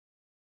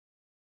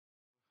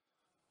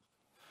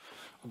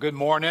Good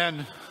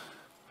morning.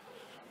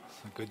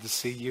 Good to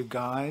see you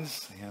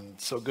guys, and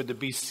so good to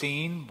be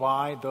seen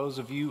by those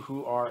of you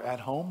who are at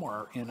home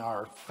or in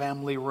our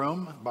family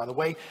room. By the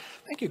way,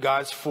 thank you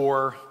guys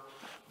for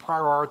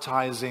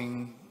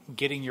prioritizing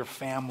getting your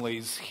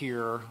families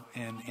here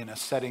in a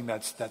setting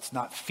that's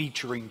not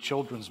featuring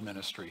children's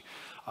ministry.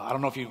 I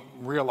don't know if you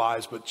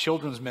realize, but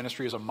children's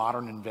ministry is a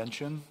modern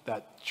invention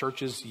that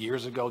churches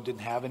years ago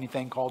didn't have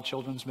anything called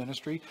children's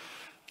ministry.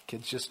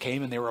 Kids just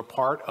came and they were a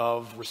part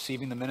of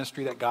receiving the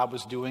ministry that God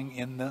was doing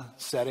in the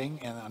setting.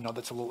 And I know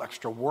that's a little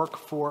extra work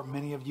for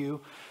many of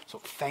you. So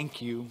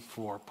thank you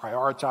for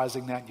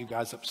prioritizing that. You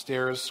guys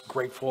upstairs,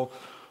 grateful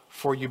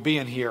for you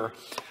being here.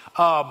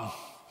 Go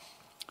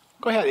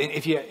ahead.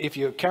 If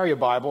you carry a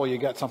Bible, you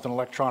got something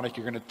electronic,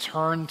 you're going to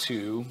turn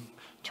to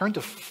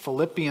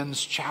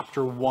Philippians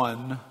chapter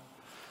 1.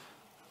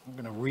 I'm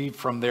going to read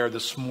from there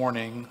this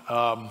morning.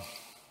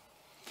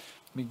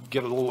 Let me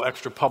get a little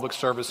extra public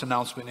service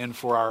announcement in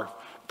for our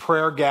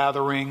prayer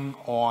gathering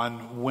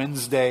on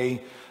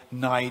Wednesday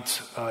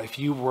night. If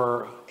you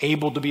were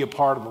able to be a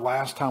part of the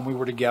last time we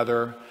were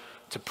together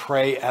to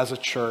pray as a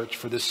church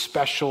for this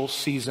special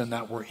season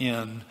that we're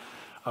in,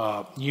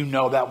 you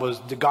know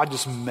that God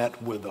just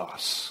met with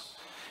us.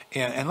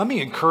 And let me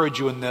encourage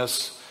you in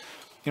this.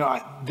 You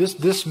know,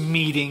 this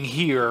meeting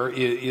here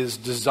is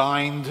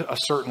designed a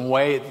certain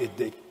way.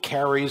 It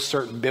carries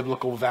certain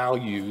biblical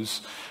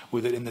values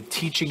with it in the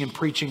teaching and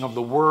preaching of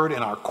the word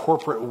and our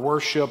corporate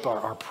worship,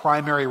 our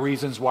primary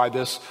reasons why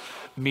this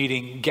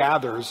meeting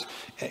gathers.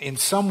 In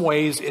some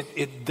ways,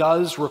 it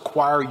does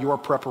require your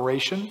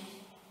preparation.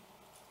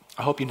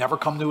 I hope you never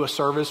come to a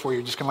service where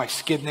you're just kind of like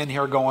skidding in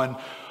here going,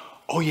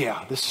 oh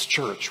yeah, this is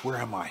church, where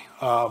am I?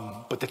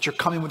 But that you're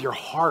coming with your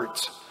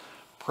heart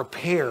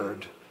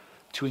prepared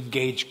to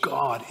engage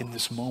God in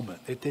this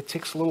moment. It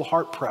takes a little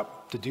heart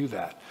prep to do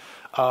that.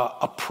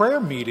 A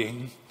prayer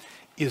meeting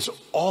is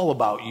all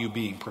about you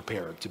being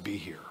prepared to be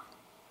here,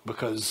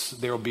 because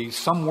there will be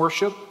some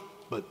worship,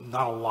 but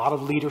not a lot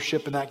of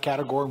leadership in that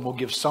category. And we'll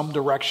give some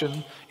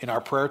direction in our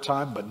prayer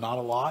time, but not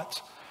a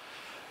lot.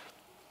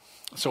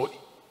 So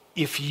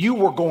if you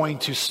were going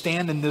to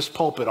stand in this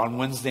pulpit on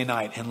Wednesday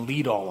night and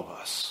lead all of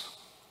us,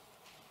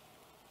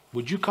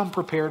 would you come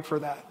prepared for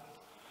that?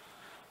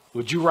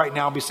 Would you right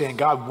now be saying,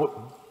 God,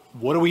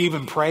 what are we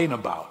even praying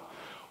about?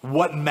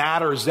 What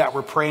matters that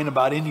we're praying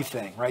about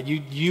anything, right?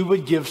 You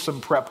would give some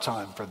prep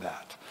time for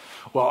that.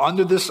 Well,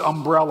 under this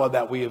umbrella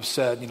that we have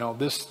said, you know,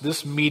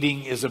 this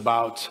meeting is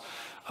about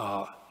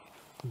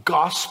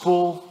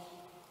gospel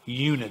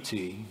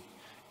unity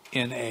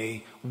in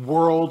a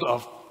world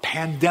of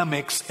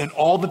pandemics and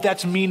all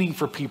that's meaning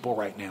for people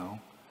right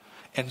now,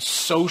 and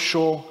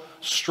social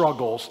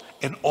struggles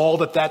and all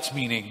that's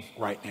meaning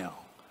right now.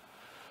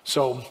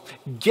 So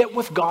get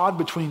with God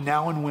between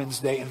now and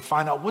Wednesday and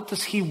find out, what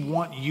does he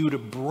want you to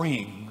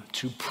bring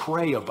to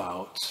pray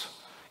about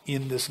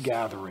in this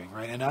gathering,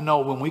 right? And I know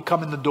when we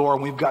come in the door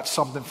and we've got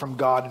something from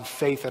God and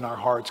faith in our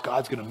hearts,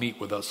 God's going to meet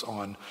with us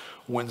on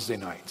Wednesday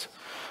night.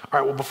 All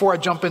right, well, before I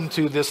jump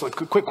into this, a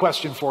quick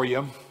question for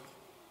you.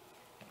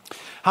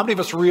 How many of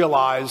us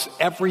realize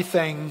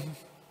everything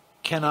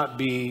cannot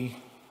be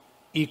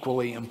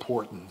equally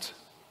important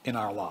in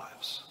our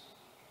lives?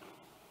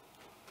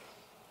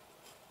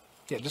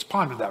 Yeah, just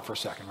ponder that for a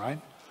second, right?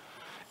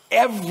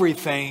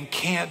 Everything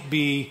can't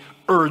be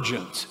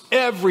urgent.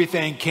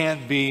 Everything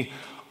can't be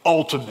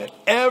ultimate.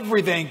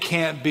 Everything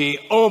can't be,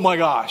 oh my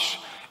gosh.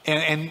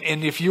 And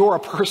if you're a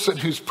person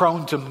who's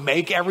prone to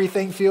make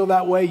everything feel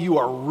that way, you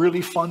are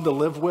really fun to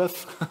live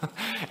with.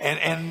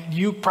 and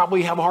you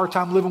probably have a hard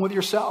time living with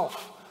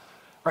yourself,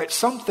 right?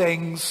 Some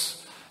things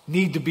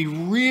need to be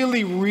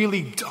really,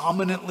 really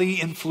dominantly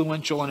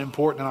influential and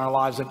important in our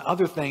lives, and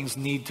other things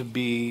need to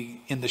be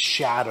in the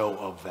shadow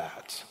of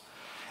that.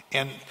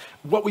 And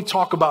what we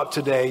talk about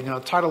today, you know,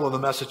 the title of the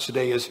message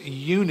today is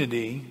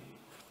Unity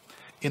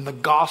in the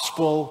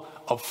Gospel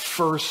of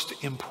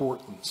First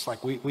Importance.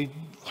 Like we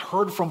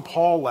heard from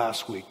Paul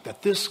last week,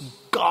 that this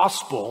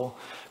gospel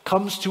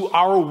comes to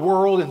our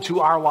world and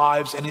to our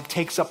lives, and it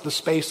takes up the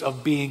space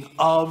of being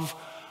of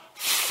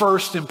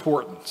first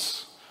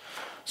importance.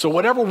 So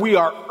whatever we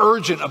are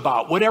urgent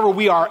about, whatever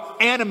we are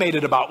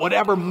animated about,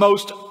 whatever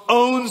most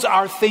owns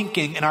our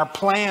thinking and our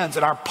plans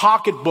and our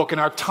pocketbook and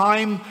our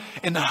time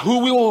and who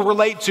we will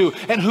relate to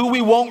and who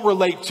we won't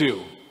relate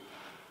to,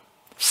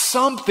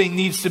 something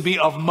needs to be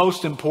of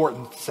most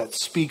importance that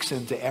speaks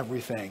into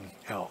everything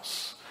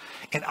else.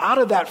 And out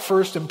of that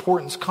first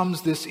importance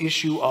comes this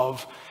issue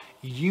of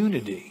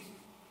unity,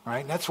 right?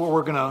 And that's where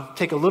we're going to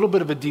take a little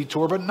bit of a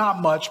detour, but not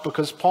much,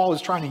 because Paul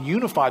is trying to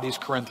unify these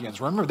Corinthians.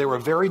 Remember, they were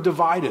very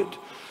divided.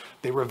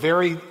 They were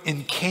very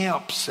in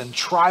camps, and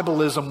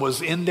tribalism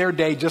was in their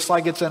day just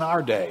like it's in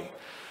our day.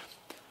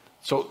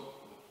 So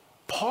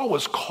Paul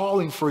was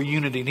calling for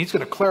unity, and he's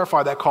going to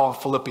clarify that call in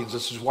Philippians.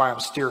 This is why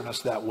I'm steering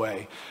us that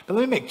way. But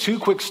let me make two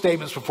quick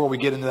statements before we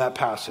get into that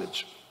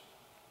passage.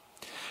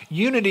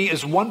 Unity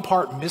is one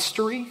part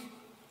mystery,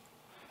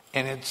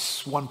 and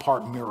it's one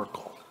part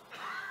miracle.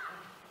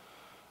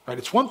 Right?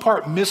 It's one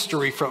part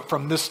mystery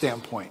from this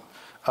standpoint.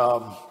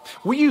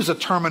 We use a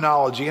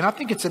terminology, and I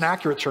think it's an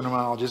accurate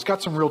terminology. It's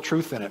got some real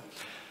truth in it.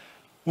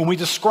 When we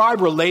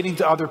describe relating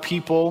to other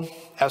people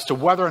as to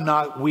whether or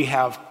not we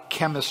have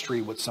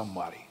chemistry with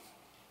somebody,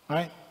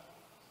 right?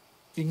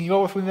 You can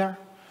go with me there?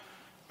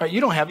 Right? You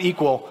don't have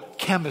equal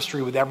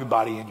chemistry with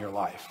everybody in your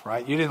life,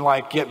 right? You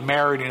didn't get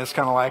married and it's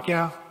kind of like,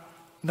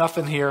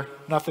 nothing here,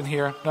 nothing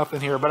here,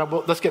 nothing here,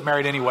 but let's get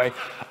married anyway.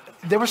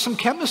 There was some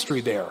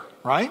chemistry there,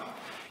 right?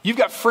 You've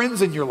got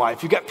friends in your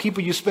life. You've got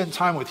people you spend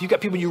time with. You've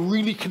got people you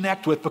really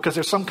connect with because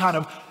there's some kind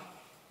of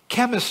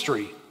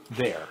chemistry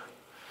there.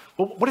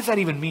 Well, what does that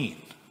even mean?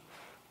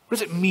 What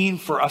does it mean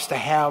for us to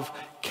have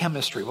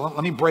chemistry? Well,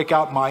 let me break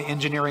out my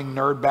engineering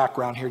nerd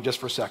background here just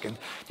for a second.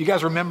 Do you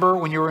guys remember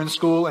when you were in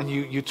school and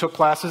you took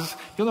classes?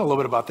 You'll know a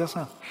little bit about this,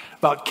 huh?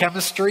 About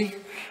chemistry.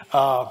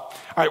 All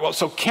right, well,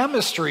 so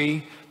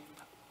chemistry,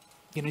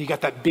 you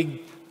got that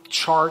big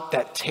chart,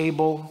 that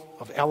table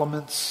of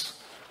elements,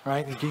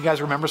 right? Do you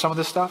guys remember some of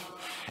this stuff?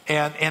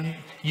 And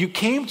you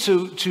came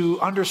to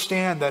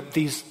understand that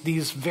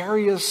these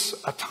various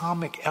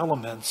atomic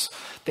elements,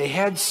 they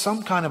had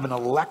some kind of an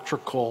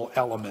electrical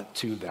element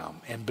to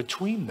them and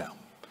between them.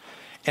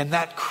 And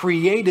that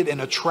created an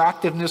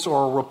attractiveness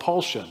or a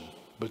repulsion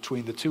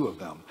between the two of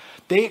them.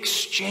 They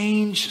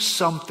exchanged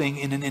something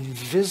in an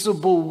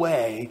invisible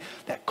way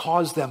that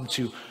caused them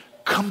to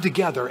come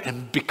together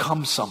and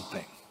become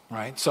something,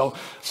 right? So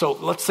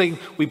let's say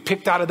we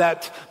picked out of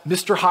that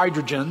Mr.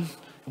 Hydrogen,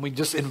 and we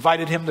just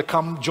invited him to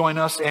come join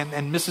us, and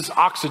Mrs.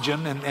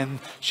 Oxygen, and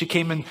she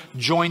came and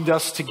joined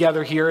us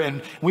together here.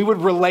 And we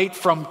would relate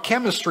from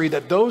chemistry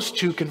that those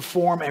two can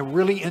form a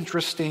really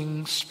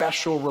interesting,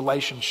 special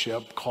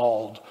relationship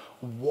called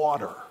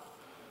water.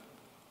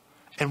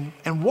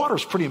 And water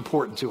is pretty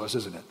important to us,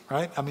 isn't it?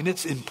 Right? I mean,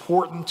 it's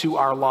important to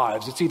our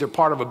lives. It's either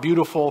part of a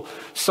beautiful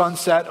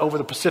sunset over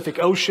the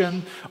Pacific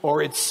Ocean,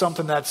 or it's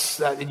something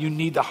that you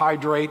need to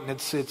hydrate, and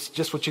it's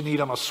just what you need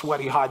on a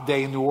sweaty, hot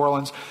day in New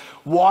Orleans.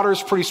 Water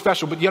is pretty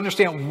special, but you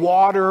understand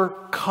water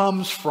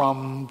comes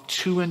from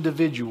two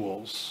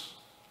individuals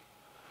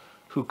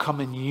who come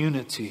in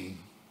unity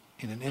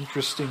in an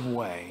interesting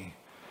way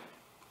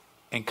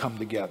and come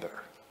together.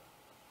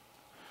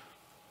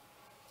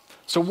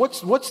 So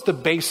what's the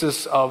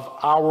basis of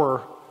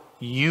our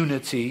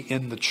unity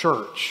in the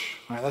church?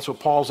 Right, that's what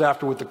Paul's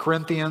after with the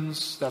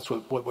Corinthians. That's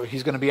what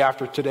he's going to be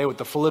after today with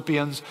the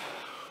Philippians.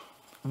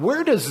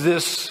 Where does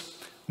this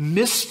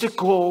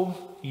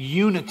mystical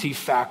unity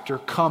factor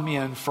come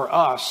in for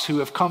us who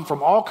have come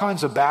from all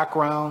kinds of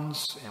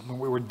backgrounds, and when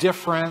we were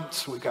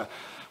different,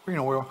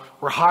 we're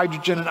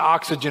hydrogen and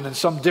oxygen in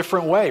some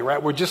different way,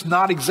 right? We're just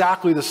not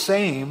exactly the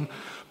same,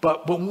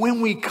 but when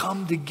we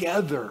come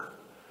together,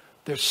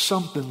 there's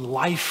something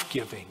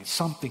life-giving,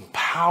 something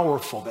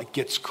powerful that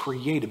gets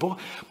created. But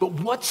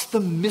what's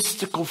the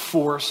mystical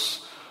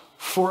force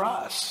for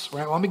us?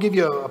 Right? Well, let me give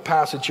you a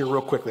passage here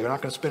real quickly. We're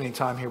not going to spend any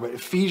time here, but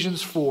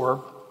Ephesians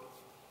 4.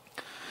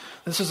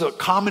 This is a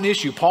common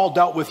issue. Paul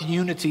dealt with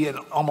unity in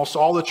almost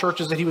all the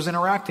churches that he was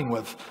interacting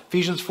with.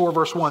 Ephesians 4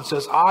 verse 1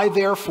 says, I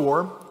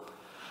therefore,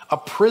 a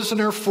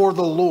prisoner for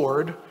the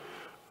Lord,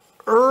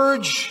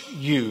 urge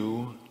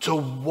you to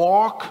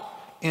walk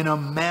in a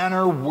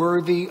manner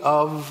worthy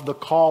of the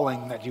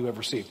calling that you have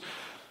received.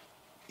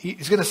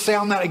 He's going to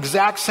sound that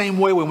exact same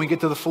way when we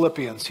get to the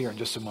Philippians here in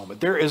just a moment.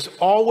 There is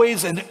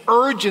always an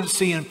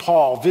urgency in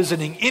Paul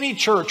visiting any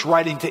church,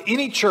 writing to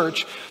any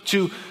church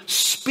to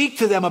speak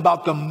to them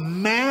about the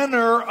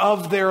manner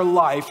of their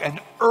life and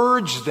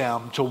urge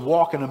them to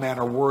walk in a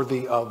manner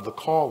worthy of the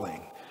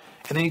calling.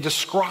 And then he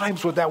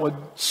describes what that would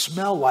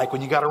smell like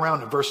when you got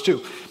around in verse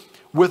 2.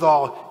 With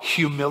all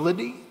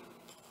humility,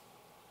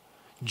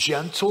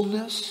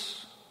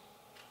 gentleness,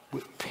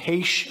 with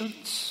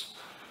patience,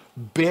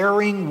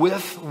 bearing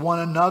with one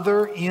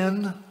another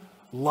in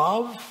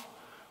love.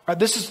 Right?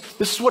 This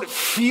is what it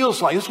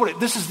feels like.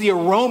 This is the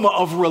aroma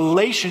of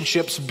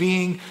relationships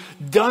being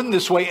done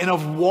this way and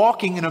of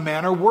walking in a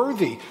manner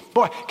worthy.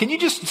 Boy, can you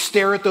just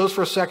stare at those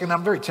for a second?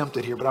 I'm very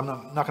tempted here, but I'm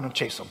not going to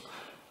chase them.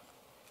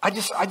 I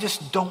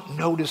just don't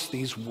notice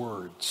these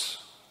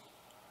words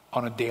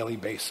on a daily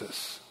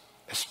basis,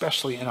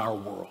 especially in our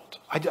world.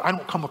 I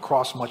don't come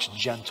across much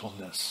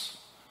gentleness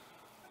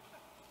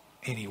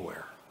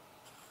anywhere.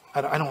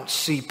 I don't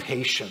see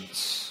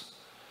patience.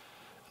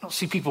 I don't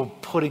see people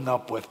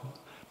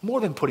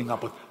more than putting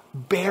up with,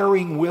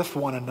 bearing with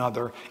one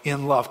another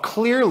in love.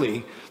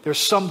 Clearly, there's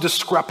some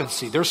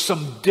discrepancy. There's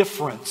some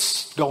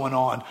difference going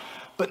on.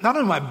 But not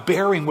only am I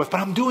bearing with, but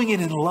I'm doing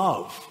it in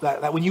love.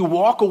 That when you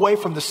walk away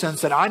from the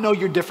sense that I know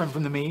you're different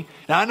from me,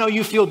 and I know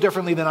you feel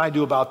differently than I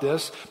do about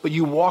this, but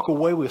you walk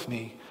away with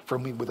me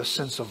with a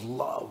sense of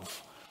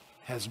love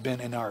has been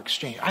in our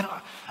exchange.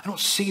 I don't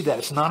see that.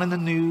 It's not in the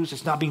news.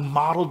 It's not being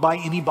modeled by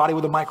anybody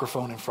with a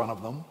microphone in front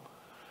of them.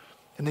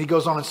 And then he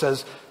goes on and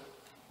says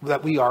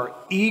that we are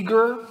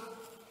eager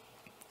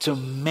to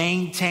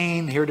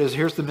maintain, here it is,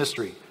 here's the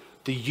mystery,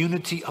 the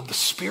unity of the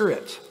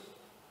Spirit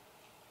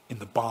in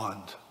the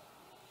bond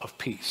of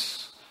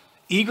peace.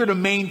 Eager to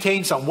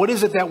maintain something. What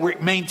is it that we're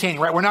maintaining,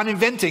 right? We're not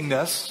inventing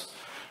this,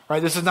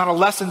 Right? This is not a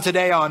lesson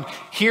today on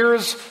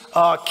here's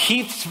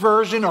Keith's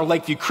version or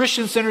Lakeview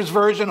Christian Center's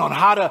version on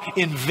how to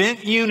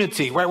invent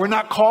unity. Right? We're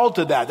not called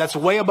to that. That's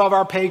way above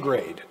our pay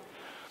grade.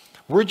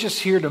 We're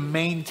just here to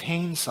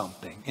maintain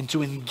something and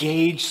to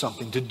engage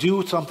something, to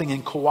do something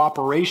in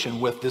cooperation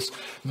with this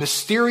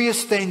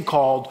mysterious thing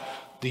called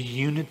the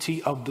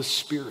unity of the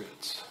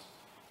spirits.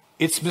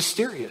 It's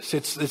mysterious.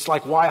 It's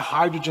like why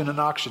hydrogen and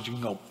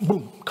oxygen go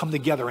boom, come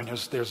together, and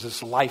there's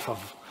this life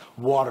of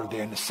water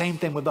there. And the same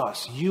thing with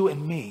us, you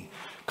and me,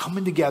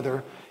 coming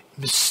together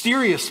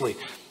mysteriously.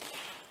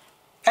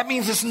 That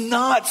means it's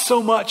not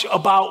so much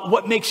about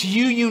what makes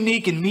you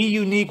unique and me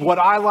unique, what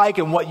I like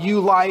and what you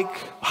like,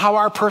 how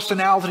our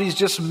personalities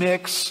just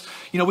mix.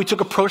 You know, we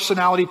took a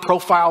personality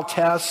profile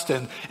test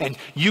and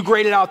you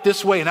graded out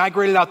this way and I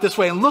graded out this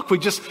way. And look, we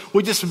just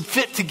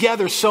fit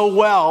together so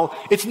well.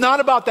 It's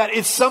not about that.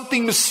 It's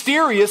something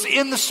mysterious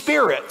in the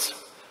spirit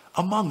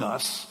among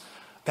us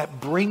that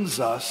brings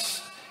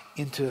us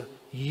into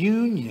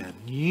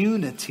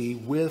unity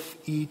with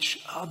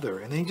each other.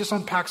 And then he just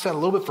unpacks that a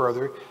little bit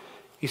further.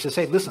 He says,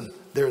 hey, listen,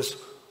 there's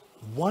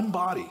one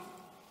body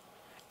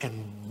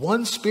and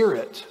one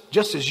spirit,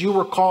 just as you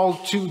were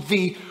called to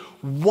the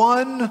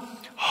one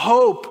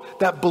hope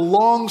that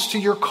belongs to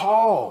your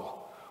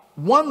call.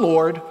 One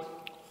Lord,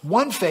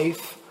 one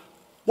faith,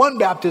 one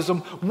baptism,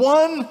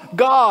 one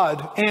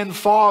God and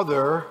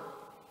Father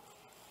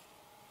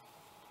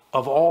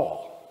of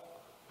all,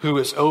 who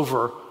is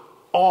over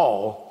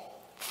all,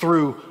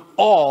 through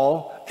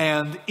all,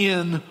 and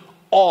in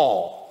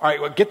all. All right,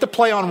 well, get the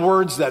play on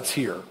words that's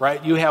here,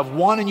 right? You have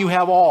one and you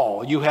have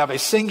all. You have a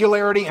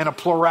singularity and a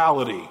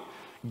plurality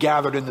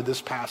gathered into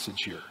this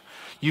passage here.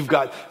 You've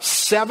got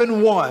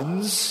 7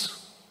 ones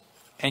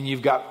and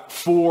you've got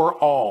 4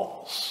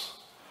 alls.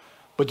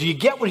 But do you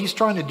get what he's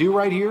trying to do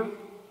right here?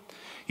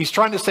 He's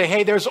trying to say,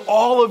 hey, there's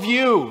all of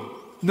you.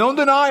 No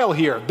denial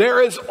here.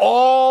 There is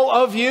all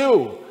of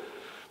you.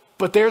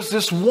 But there's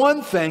this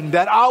one thing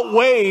that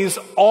outweighs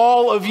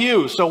all of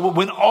you. So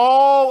when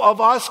all of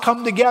us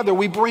come together,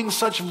 we bring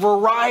such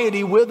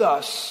variety with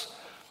us.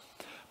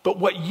 But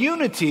what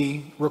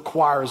unity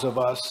requires of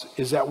us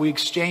is that we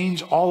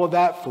exchange all of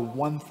that for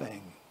one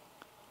thing.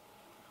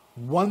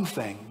 One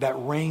thing that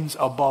reigns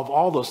above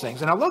all those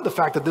things. And I love the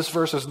fact that this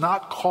verse is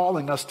not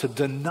calling us to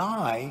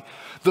deny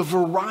the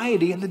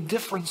variety and the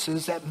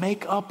differences that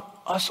make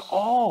up us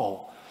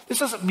all. This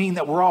doesn't mean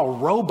that we're all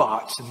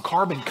robots and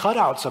carbon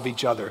cutouts of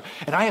each other.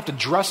 And I have to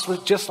dress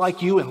just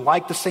like you and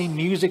like the same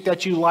music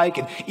that you like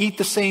and eat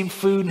the same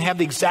food and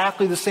have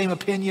exactly the same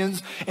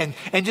opinions and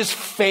just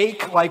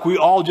fake like we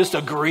all just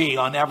agree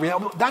on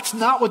everything. That's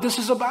not what this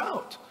is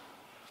about.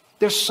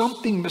 There's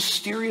something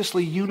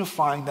mysteriously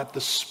unifying that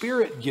the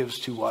Spirit gives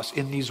to us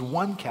in these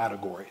one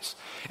categories.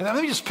 And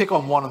let me just pick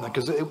on one of them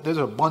because there's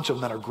a bunch of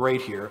them that are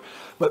great here.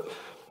 But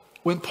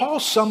when Paul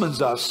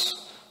summons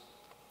us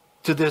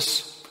to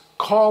this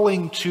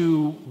calling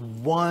to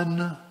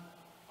one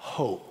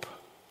hope,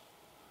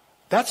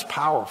 that's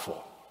powerful.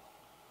 All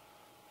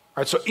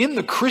right, so in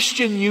the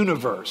Christian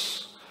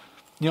universe,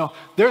 you know,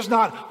 there's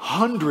not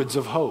hundreds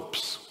of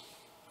hopes.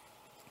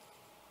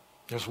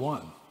 There's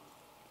one.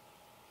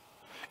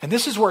 And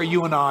this is where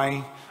you and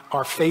I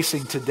are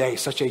facing today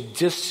such a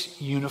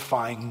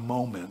disunifying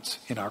moment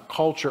in our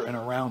culture and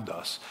around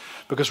us.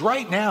 Because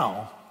right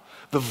now,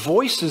 the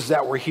voices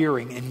that we're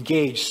hearing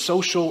engage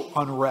social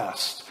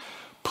unrest,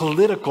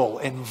 political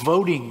and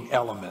voting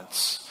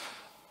elements.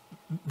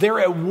 They're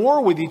at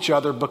war with each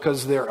other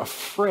because they're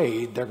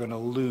afraid they're going to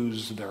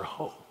lose their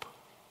hope.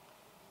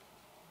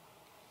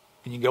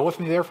 Can you go with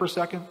me there for a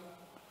second?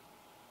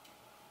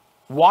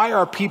 Why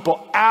are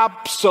people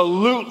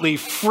absolutely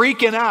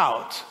freaking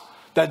out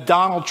that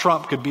Donald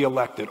Trump could be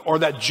elected or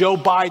that Joe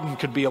Biden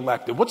could be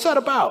elected? What's that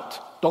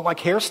about? Don't like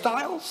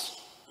hairstyles?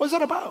 What's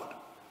that about?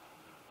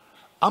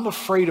 I'm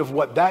afraid of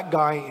what that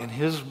guy and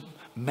his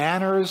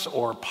manners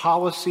or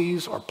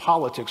policies or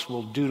politics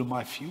will do to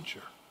my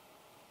future.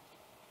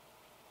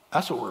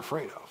 That's what we're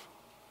afraid of.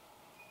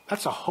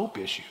 That's a hope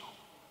issue.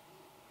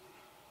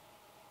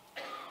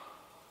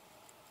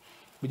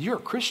 But you're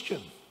a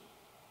Christian.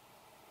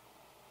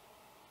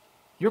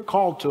 You're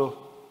called to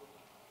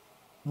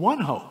one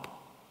hope.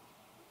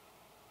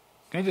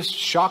 Can I just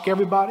shock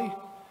everybody?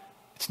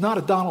 It's not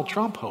a Donald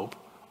Trump hope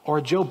or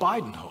a Joe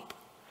Biden hope.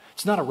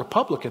 It's not a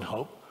Republican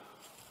hope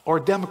or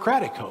a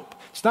Democratic hope.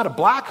 It's not a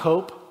black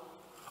hope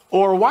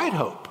or a white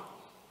hope.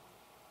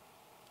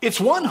 It's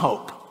one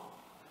hope.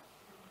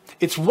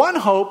 It's one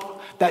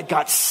hope that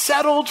got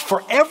settled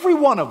for every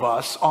one of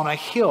us on a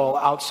hill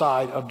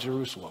outside of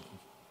Jerusalem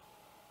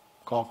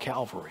called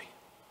Calvary.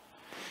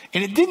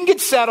 And it didn't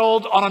get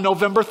settled on a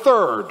November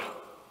 3rd.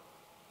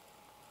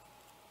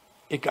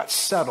 It got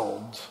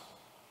settled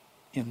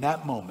in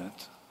that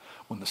moment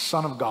when the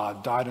Son of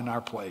God died in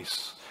our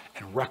place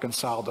and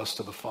reconciled us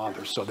to the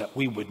Father so that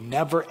we would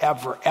never,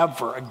 ever,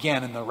 ever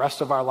again in the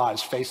rest of our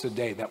lives face a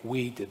day that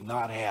we did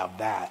not have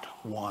that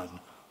one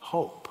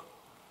hope.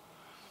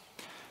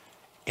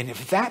 And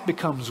if that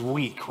becomes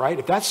weak, right?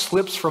 If that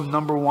slips from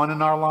number one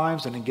in our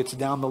lives and it gets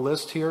down the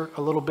list here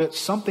a little bit,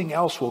 something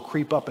else will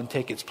creep up and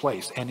take its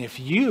place. And if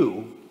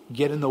you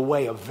get in the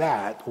way of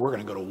that, we're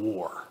going to go to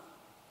war.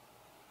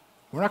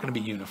 We're not going to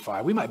be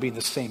unified. We might be in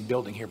the same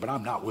building here, but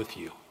I'm not with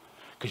you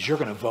because you're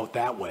going to vote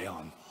that way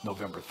on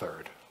November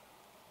 3rd.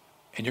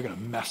 And you're going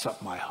to mess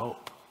up my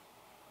hope.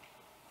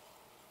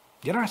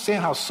 Do you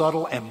understand how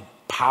subtle and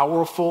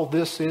powerful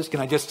this is? Can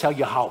I just tell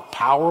you how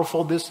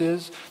powerful this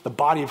is? The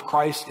body of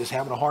Christ is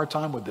having a hard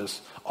time with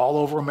this all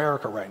over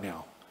America right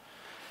now.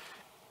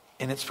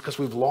 And it's because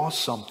we've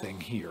lost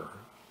something here.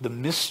 The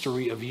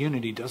mystery of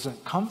unity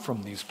doesn't come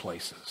from these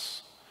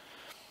places.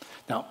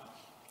 Now,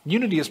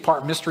 unity is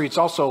part mystery. It's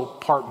also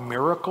part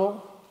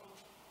miracle.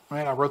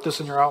 Right? I wrote this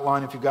in your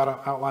outline if you've got an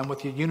outline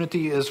with you.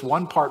 Unity is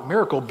one part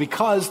miracle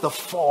because the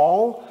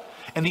fall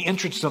and the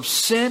entrance of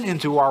sin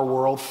into our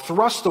world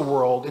thrust the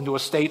world into a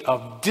state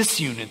of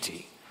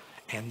disunity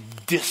and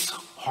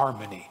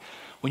disharmony.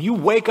 When you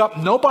wake up,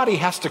 nobody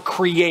has to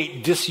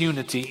create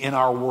disunity in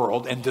our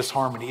world and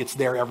disharmony. It's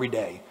there every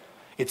day.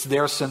 It's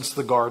there since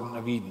the Garden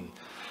of Eden.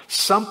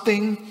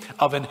 Something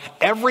of an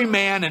every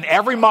man and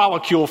every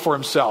molecule for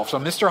himself. So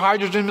Mr.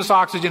 Hydrogen, Miss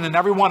Oxygen, and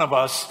every one of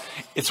us,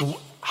 it's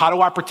how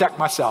do I protect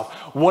myself?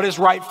 What is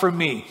right for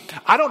me?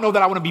 I don't know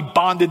that I want to be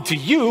bonded to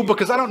you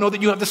because I don't know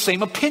that you have the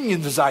same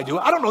opinions as I do.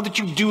 I don't know that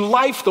you do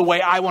life the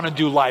way I want to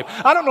do life.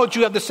 I don't know that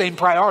you have the same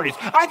priorities.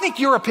 I think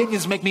your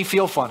opinions make me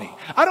feel funny.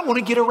 I don't want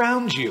to get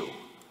around you.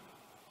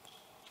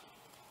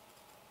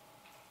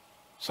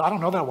 So I don't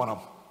know that I want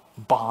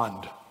to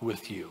bond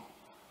with you.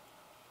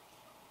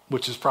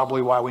 Which is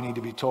probably why we need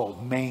to be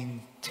told,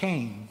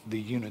 maintain the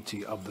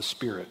unity of the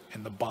Spirit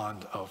and the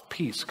bond of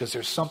peace. Because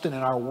there's something in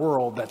our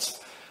world that's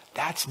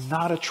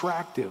not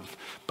attractive.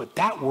 But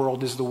that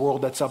world is the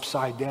world that's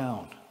upside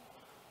down.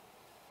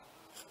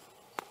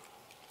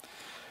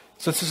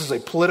 Since this is a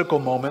political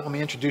moment, let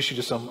me introduce you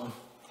to some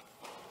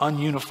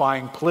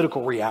ununifying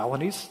political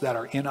realities that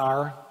are in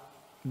our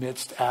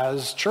midst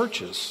as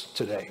churches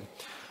today.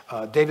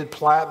 David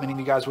Platt, many of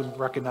you guys would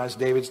recognize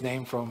David's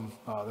name from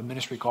the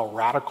ministry called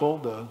Radical,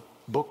 the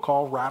book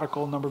called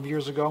Radical a number of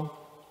years ago.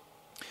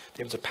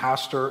 David's a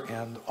pastor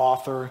and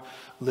author,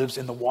 lives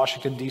in the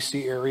Washington,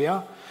 D.C.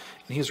 area.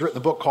 And he's written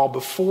a book called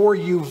Before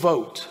You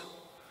Vote,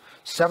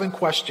 7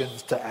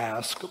 questions to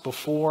ask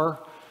before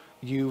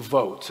you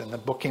vote. And the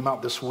book came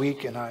out this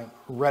week, and I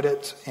read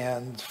it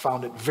and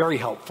found it very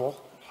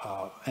helpful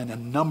in a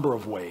number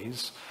of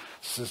ways.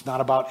 This is not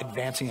about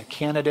advancing a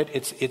candidate.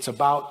 It's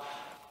about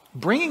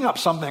bringing up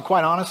something that,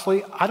 quite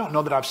honestly, I don't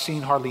know that I've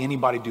seen hardly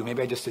anybody do.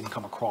 Maybe I just didn't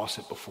come across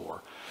it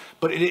before.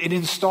 But it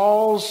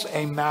installs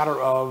a matter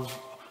of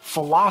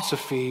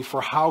philosophy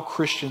for how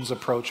Christians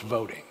approach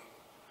voting,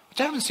 which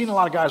I haven't seen a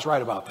lot of guys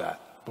write about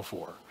that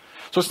before.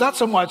 So it's not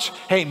so much,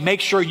 hey, make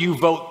sure you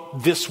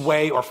vote this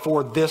way or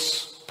for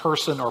this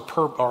person or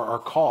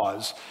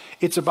cause.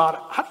 It's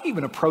about how do you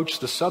even approach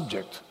the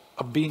subject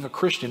of being a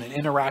Christian and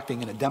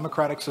interacting in a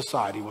democratic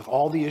society with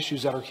all the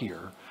issues that are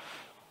here.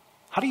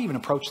 How do you even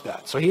approach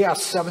that? So he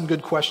asks 7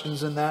 good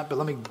questions in that, but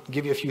let me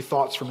give you a few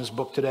thoughts from his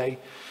book today.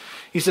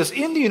 He says,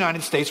 in the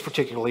United States,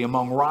 particularly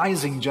among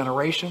rising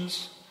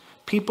generations,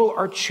 people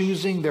are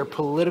choosing their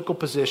political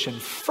position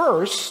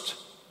first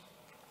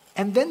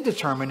and then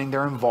determining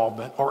their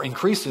involvement, or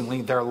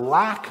increasingly their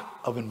lack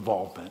of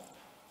involvement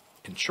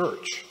in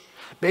church.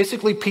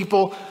 Basically,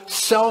 people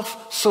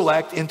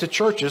self-select into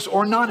churches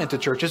or not into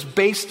churches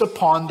based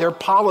upon their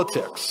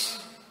politics.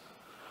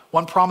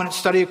 One prominent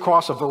study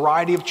across a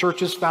variety of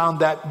churches found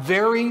that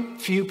very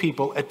few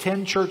people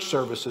attend church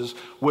services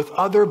with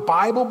other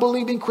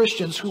Bible-believing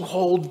Christians who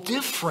hold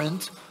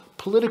different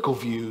political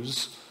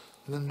views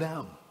than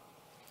them.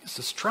 This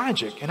is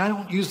tragic, and I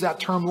don't use that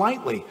term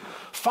lightly.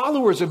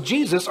 Followers of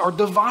Jesus are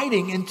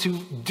dividing into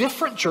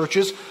different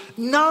churches,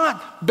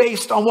 not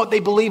based on what they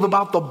believe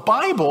about the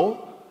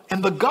Bible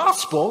and the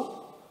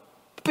gospel,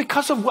 but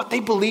because of what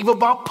they believe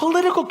about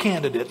political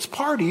candidates,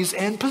 parties,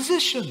 and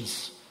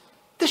positions.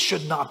 This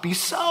should not be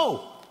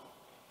so.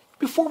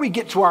 Before we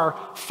get to our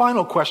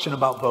final question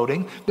about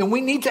voting, then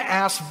we need to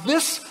ask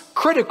this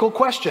critical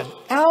question.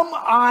 Am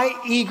I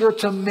eager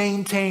to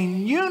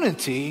maintain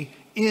unity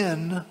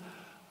in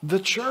the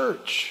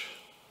church?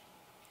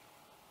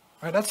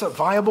 Right, that's a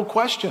viable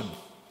question.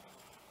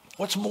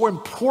 What's more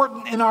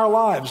important in our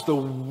lives, the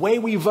way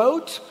we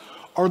vote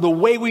or the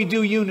way we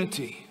do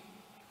unity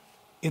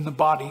in the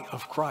body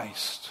of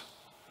Christ?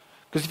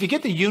 Because if you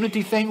get the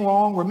unity thing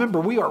wrong,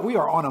 remember, we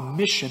are on a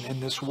mission in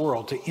this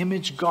world to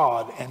image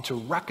God and to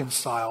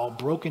reconcile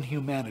broken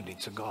humanity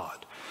to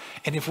God.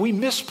 And if we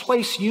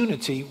misplace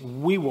unity,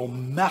 we will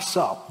mess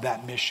up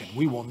that mission.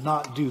 We will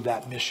not do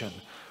that mission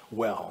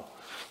well.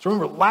 So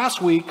remember,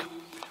 last week,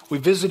 we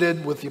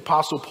visited with the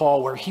Apostle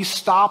Paul where he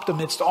stopped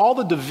amidst all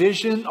the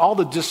division, all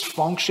the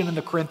dysfunction in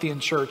the Corinthian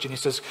church. And he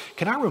says,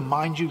 can I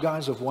remind you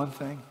guys of one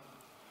thing?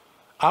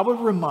 I would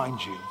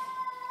remind you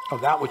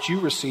of that which you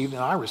received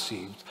and I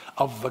received,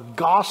 of the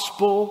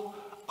gospel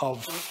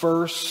of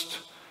first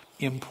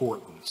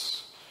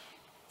importance.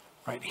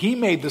 right? He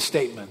made the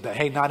statement that,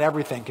 hey, not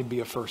everything can be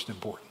of first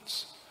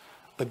importance.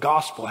 The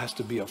gospel has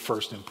to be of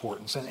first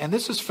importance. And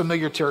this is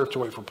familiar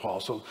territory for Paul.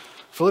 So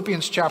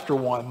Philippians chapter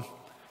 1, you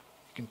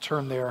can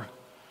turn there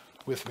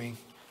with me.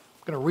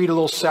 I'm going to read a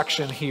little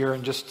section here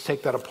and just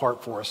take that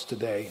apart for us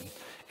today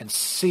and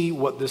see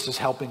what this is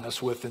helping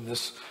us with in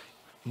this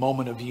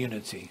moment of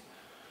unity.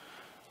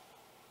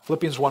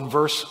 Philippians 1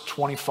 verse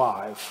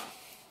 25.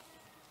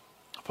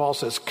 Paul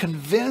says,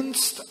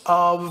 convinced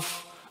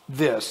of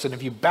this. And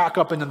if you back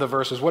up into the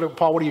verses,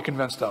 Paul, what are you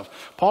convinced of?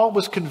 Paul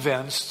was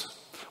convinced,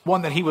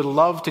 one, that he would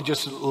love to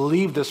just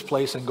leave this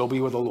place and go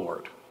be with the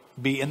Lord,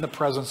 be in the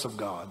presence of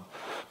God.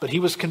 But he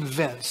was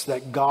convinced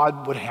that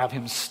God would have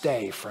him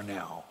stay for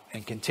now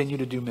and continue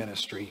to do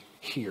ministry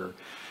here.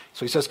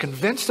 So he says,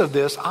 convinced of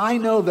this, I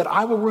know that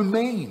I will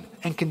remain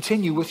and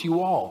continue with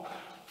you all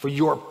for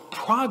your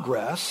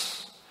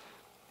progress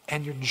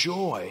and your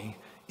joy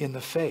in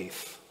the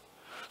faith,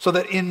 so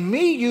that in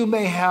me you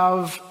may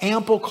have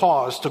ample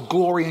cause to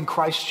glory in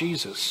Christ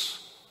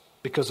Jesus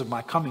because of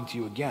my coming to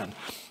you again.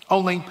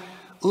 Only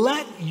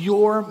let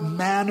your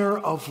manner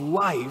of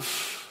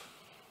life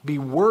be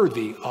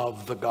worthy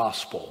of the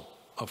gospel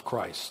of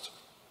Christ,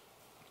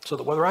 so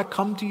that whether I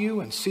come to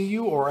you and see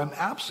you or am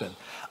absent,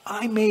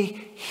 I may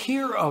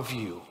hear of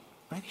you.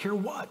 Right? Hear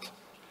what?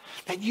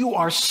 That you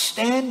are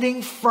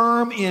standing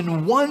firm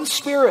in one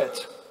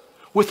spirit,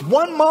 with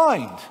one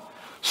mind,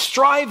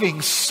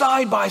 striving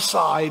side by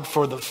side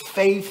for the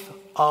faith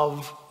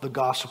of the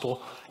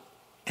gospel,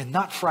 and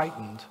not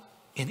frightened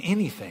in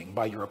anything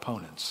by your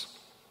opponents.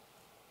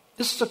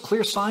 This is a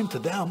clear sign to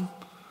them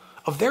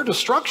of their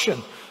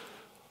destruction,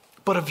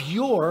 but of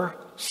your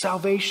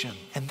salvation,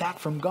 and that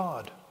from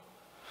God.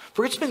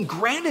 For it's been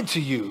granted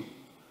to you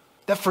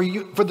that for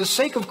the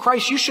sake of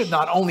Christ, you should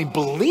not only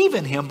believe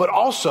in him, but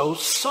also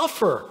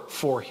suffer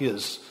for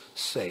his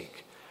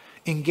sake,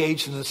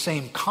 engaged in the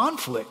same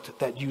conflict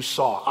that you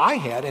saw I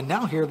had and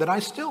now hear that I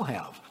still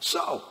have.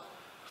 So,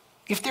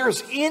 if there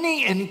is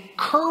any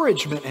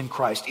encouragement in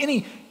Christ,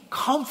 any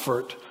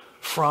comfort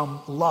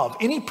from love,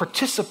 any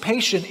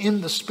participation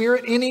in the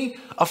Spirit, any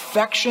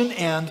affection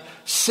and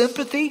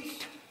sympathy,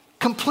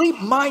 complete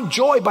my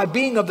joy by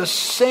being of the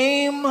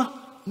same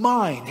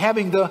mind,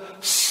 having the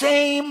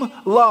same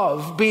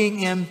love, being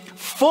in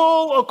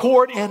full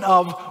accord and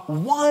of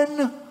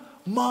one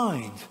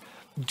mind.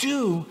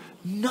 Do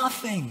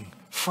nothing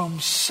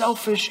from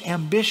selfish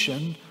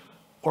ambition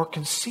or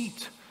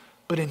conceit,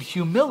 but in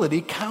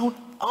humility count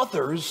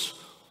others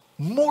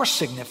more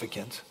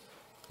significant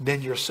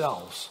than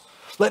yourselves.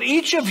 Let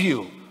each of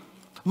you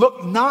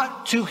look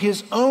not to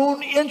his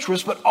own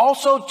interest, but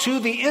also to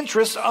the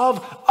interests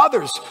of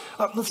others.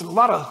 Listen, a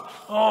lot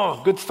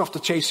of good stuff to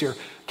chase here.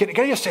 Can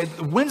I just say,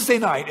 Wednesday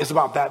night is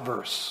about that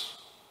verse.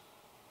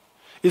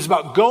 It's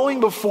about going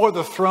before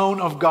the throne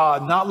of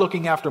God, not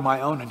looking after my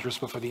own interests,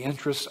 but for the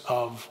interests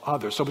of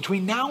others. So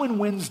between now and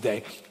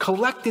Wednesday,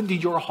 collect into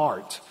your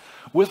heart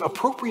with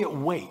appropriate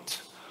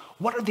weight,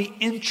 what are the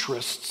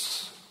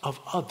interests of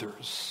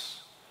others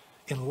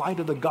in light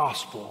of the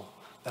gospel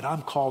that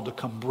I'm called to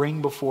come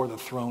bring before the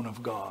throne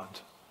of God?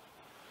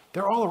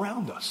 They're all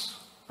around us,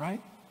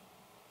 right?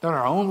 They're in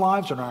our own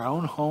lives, they're in our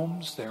own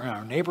homes, they're in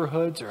our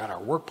neighborhoods, they're at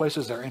our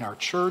workplaces, they're in our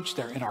church,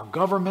 they're in our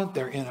government,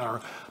 they're in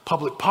our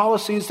public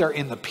policies, they're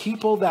in the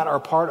people that are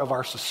part of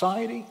our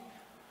society.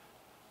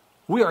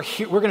 We're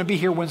going to be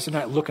here Wednesday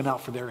night looking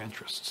out for their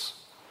interests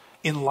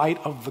in light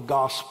of the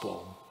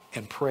gospel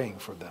and praying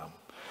for them.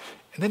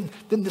 And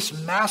then this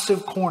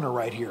massive corner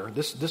right here,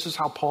 this is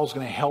how Paul's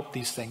going to help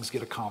these things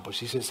get accomplished.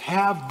 He says,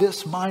 have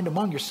this mind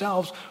among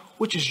yourselves,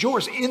 which is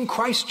yours in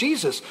Christ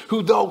Jesus,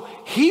 who though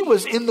he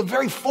was in the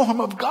very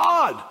form of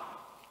God,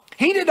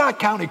 he did not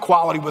count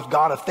equality with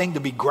God a thing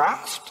to be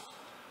grasped,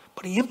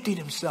 but he emptied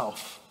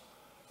himself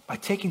by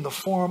taking the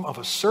form of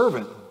a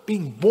servant,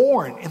 being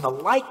born in the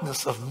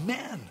likeness of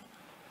men.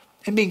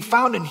 And being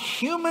found in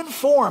human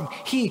form,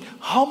 he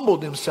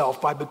humbled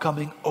himself by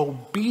becoming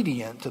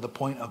obedient to the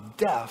point of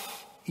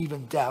death,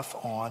 even death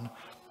on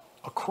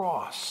a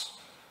cross.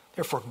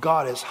 Therefore,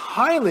 God has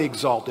highly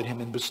exalted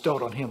him and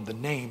bestowed on him the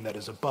name that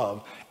is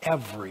above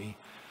every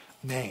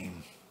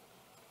name.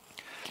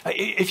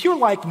 If you're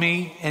like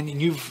me and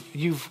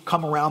you've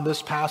come around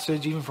this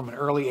passage, even from an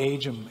early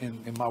age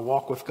in my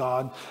walk with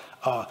God,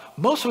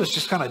 most of us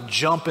just kind of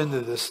jump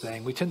into this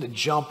thing. We tend to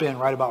jump in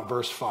right about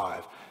verse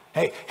 5.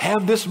 Hey,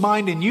 have this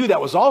mind in you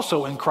that was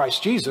also in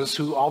Christ Jesus,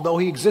 who, although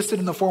he existed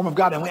in the form of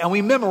God, and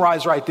we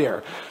memorize right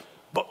there,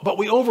 but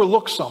we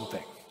overlook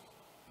something,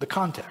 the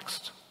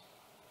context.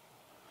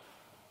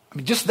 I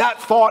mean, just that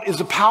thought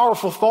is a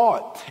powerful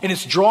thought, and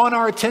it's drawing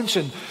our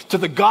attention to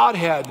the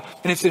Godhead,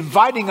 and it's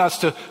inviting us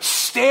to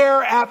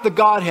stare at the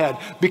Godhead,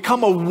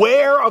 become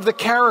aware of the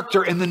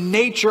character and the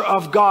nature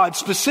of God,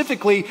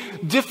 specifically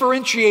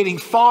differentiating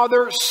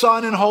Father,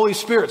 Son, and Holy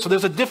Spirit. So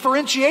there's a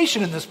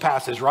differentiation in this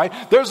passage, right?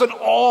 There's an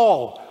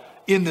all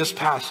in this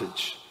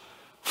passage.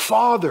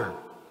 Father,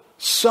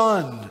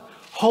 Son,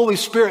 Holy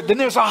Spirit. Then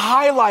there's a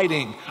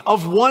highlighting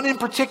of one in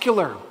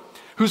particular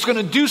who's going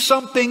to do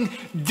something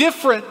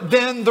different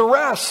than the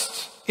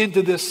rest.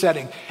 into this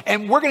setting.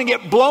 And we're going to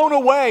get blown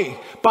away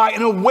by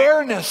an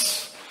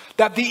awareness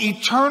that the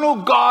eternal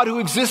God who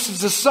exists as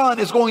the Son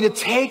is going to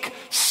take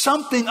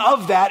something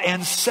of that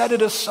and set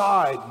it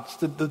aside. It's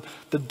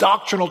the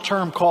doctrinal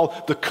term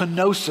called the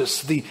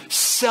kenosis, the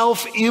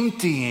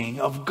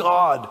self-emptying of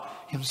God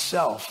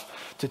himself,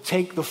 to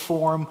take the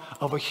form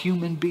of a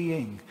human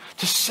being,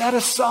 to set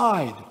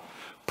aside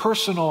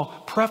personal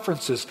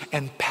preferences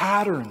and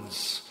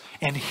patterns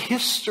and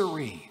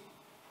history,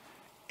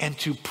 and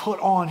to put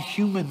on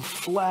human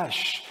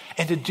flesh,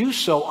 and to do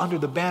so under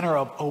the banner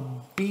of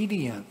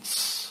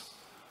obedience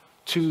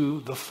to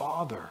the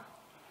Father.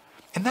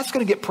 And that's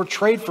going to get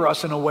portrayed for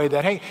us in a way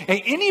that, hey,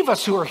 any of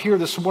us who are here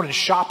this morning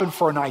shopping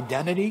for an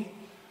identity,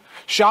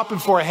 shopping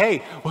for,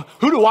 hey,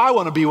 who do I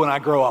want to be when I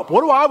grow up?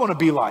 What do I want to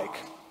be like?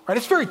 Right?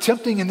 It's very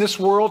tempting in this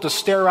world to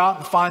stare out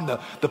and find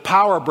the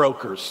power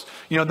brokers,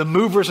 the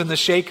movers and the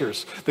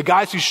shakers, the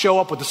guys who show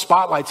up with the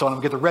spotlights on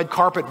them, get the red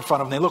carpet in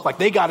front of them. They look like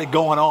they got it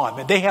going on,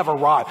 and they have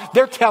arrived.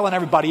 They're telling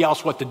everybody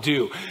else what to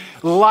do.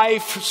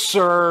 Life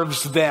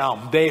serves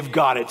them. They've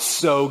got it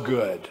so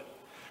good.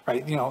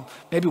 Right?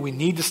 Maybe we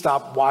need to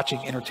stop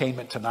watching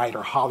Entertainment Tonight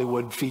or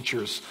Hollywood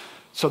features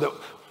so that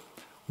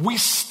we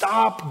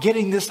stop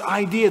getting this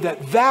idea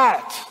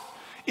that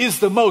is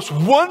the most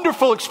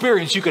wonderful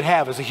experience you could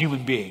have as a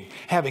human being,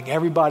 having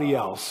everybody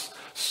else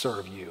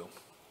serve you.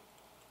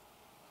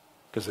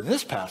 Because in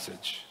this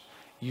passage,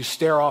 you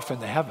stare off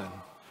into heaven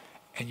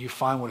and you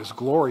find what is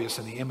glorious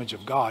in the image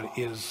of God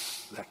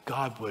is that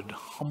God would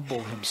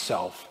humble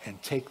himself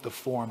and take the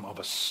form of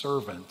a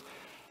servant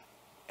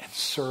and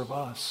serve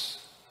us.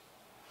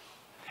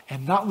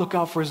 And not look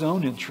out for his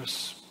own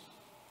interests,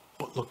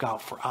 but look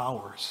out for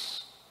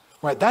ours.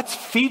 Right? That's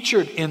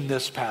featured in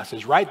this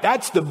passage, right?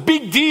 That's the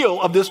big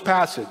deal of this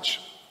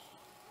passage.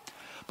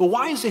 But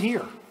why is it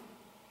here?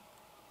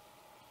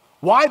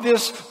 Why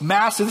this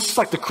massive, this is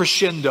like the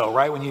crescendo,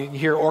 right? When you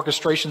hear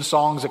orchestration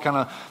songs, they kind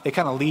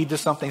of lead to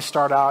something,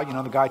 start out,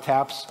 the guy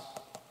taps.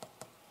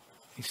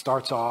 He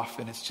starts off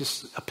and it's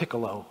just a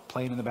piccolo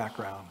playing in the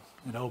background,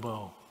 an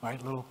oboe,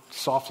 right? Little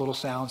soft little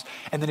sounds.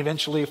 And then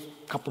eventually a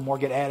couple more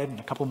get added and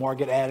a couple more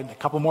get added and a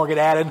couple more get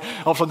added.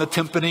 All from the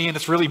timpani, and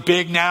it's really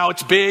big now.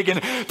 It's big, and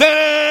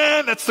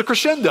then that's the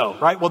crescendo,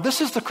 right? Well,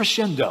 this is the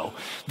crescendo.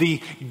 The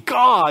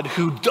God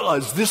who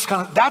does this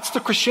that's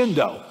the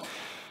crescendo.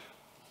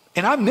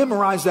 And I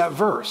memorized that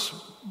verse.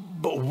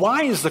 But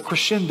why is the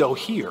crescendo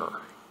here?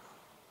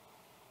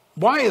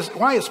 Why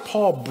is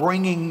Paul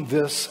bringing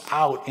this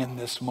out in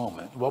this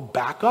moment? Well,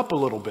 back up a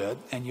little bit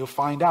and you'll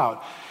find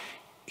out.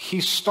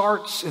 He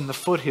starts in the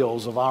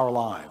foothills of our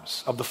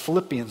lives, of the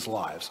Philippians'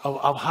 lives,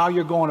 of how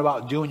you're going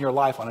about doing your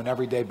life on an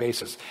everyday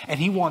basis. And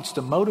he wants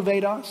to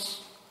motivate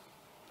us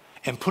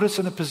and put us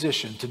in a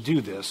position to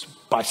do this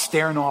by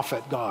staring off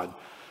at God.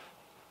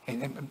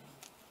 And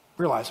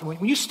realize,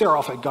 when you stare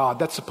off at God,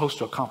 that's supposed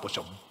to accomplish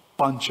a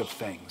bunch of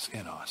things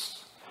in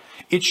us.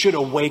 It should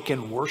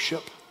awaken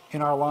worship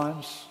in our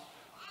lives.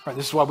 Right?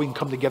 This is why we can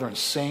come together and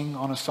sing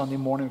on a Sunday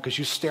morning, because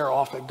you stare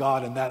off at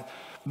God and that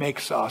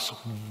makes us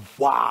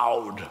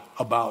wowed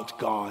about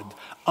God,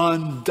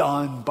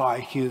 undone by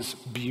his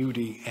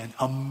beauty and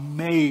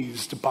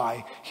amazed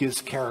by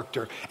his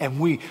character. And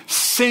we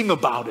sing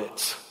about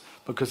it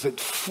because it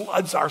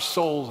floods our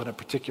souls in a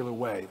particular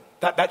way.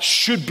 That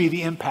should be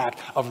the impact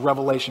of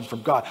revelation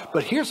from God.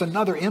 But here's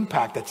another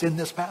impact that's in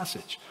this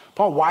passage.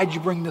 Paul, why'd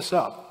you bring this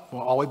up?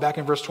 Well, all the way back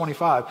in verse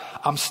 25.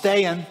 I'm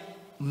staying.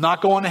 I'm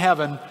not going to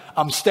heaven.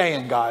 I'm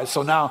staying, guys.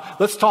 So now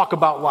let's talk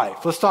about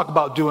life. Let's talk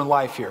about doing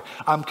life here.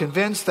 I'm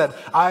convinced that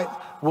I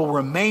will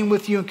remain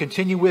with you and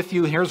continue with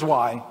you. Here's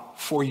why.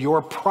 For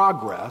your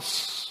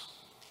progress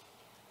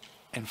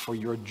and for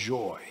your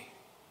joy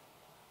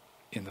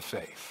in the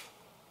faith.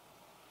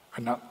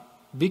 And now,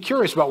 be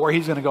curious about where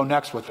he's going to go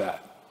next with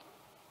that.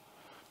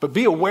 But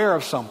be aware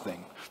of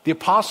something. The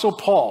Apostle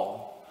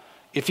Paul,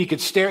 if he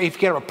could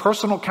have a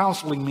personal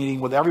counseling meeting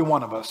with every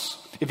one of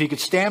us, if he could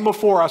stand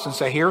before us and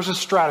say, here's a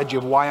strategy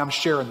of why I'm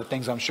sharing the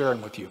things I'm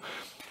sharing with you.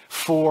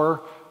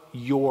 For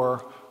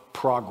your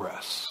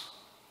progress.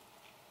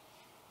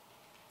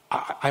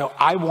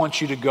 I want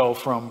you to go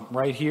from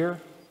right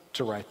here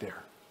to right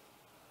there.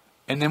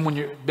 And then when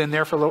you've been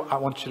there for a little, I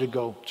want you to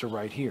go to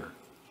right here.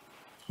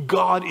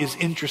 God is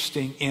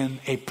interested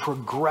in a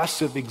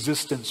progressive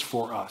existence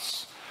for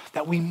us.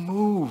 That we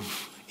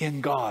move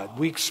in God.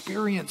 We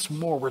experience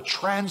more. We're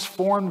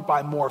transformed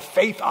by more.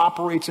 Faith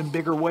operates in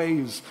bigger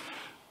ways.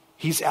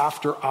 He's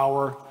after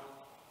our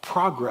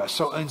progress.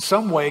 So in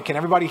some way, can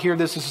everybody hear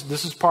this?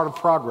 This is part of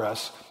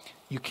progress.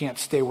 You can't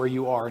stay where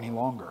you are any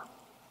longer.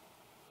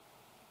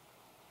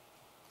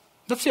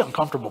 That's the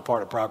uncomfortable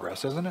part of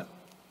progress, isn't it?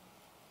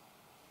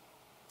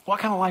 Well, I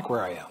kind of like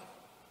where I am.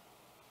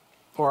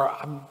 Or,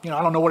 I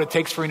don't know what it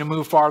takes for me to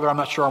move farther. I'm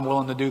not sure I'm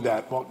willing to do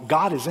that. Well,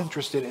 God is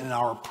interested in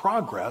our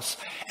progress,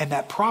 and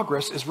that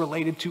progress is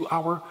related to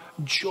our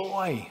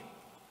joy.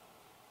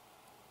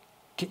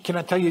 Can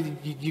I tell you,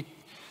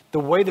 the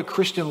way the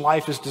Christian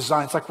life is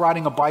designed, it's like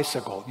riding a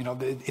bicycle.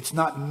 It's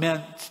not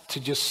meant to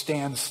just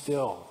stand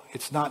still.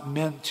 It's not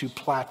meant to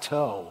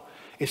plateau.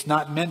 It's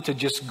not meant to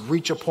just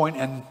reach a point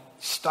and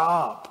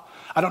stop.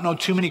 I don't know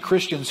too many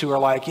Christians who are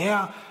like,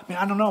 I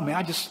don't know, man.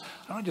 I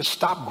just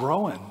stopped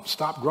growing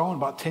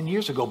about 10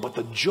 years ago, but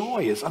the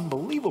joy is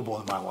unbelievable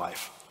in my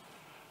life.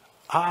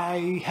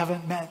 I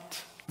haven't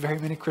met very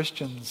many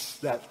Christians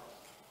that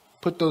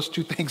put those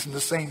two things in the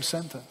same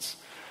sentence.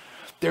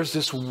 There's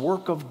this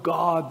work of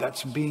God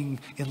that's being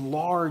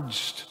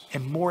enlarged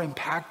and more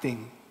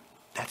impacting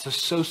that's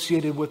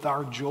associated with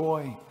our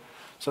joy.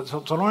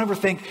 So don't ever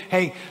think,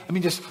 hey, let me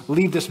just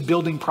leave this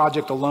building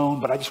project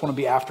alone, but I just want to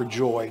be after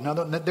joy. No,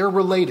 they're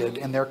related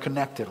and they're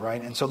connected,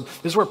 right? And so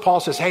this is where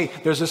Paul says, hey,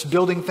 there's this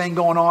building thing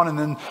going on. And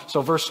then,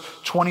 so verse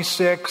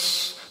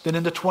 26, then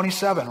into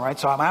 27, right?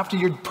 So I'm after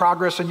your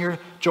progress and your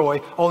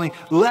joy. Only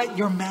let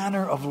your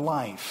manner of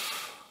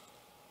life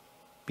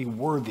be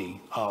worthy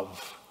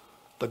of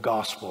the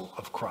gospel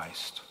of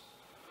Christ.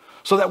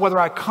 So that whether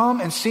I come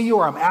and see you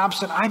or I'm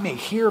absent, I may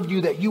hear of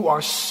you that you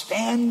are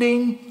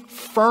standing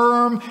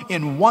firm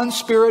in one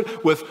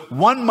spirit with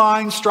one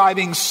mind,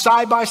 striving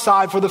side by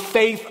side for the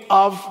faith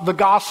of the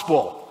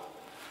gospel.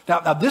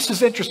 Now this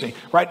is interesting,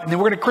 right? And then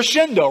we're going to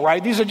crescendo,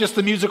 right? These are just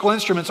the musical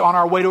instruments on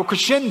our way to a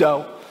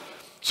crescendo.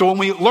 So when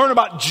we learn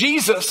about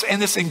Jesus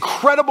and this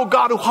incredible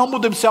God who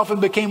humbled himself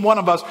and became one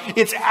of us,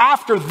 it's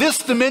after this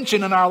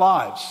dimension in our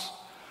lives.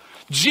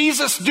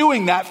 Jesus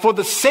doing that for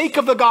the sake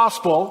of the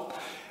gospel,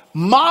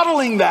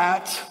 modeling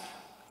that,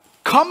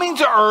 coming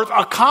to earth,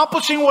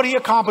 accomplishing what he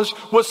accomplished,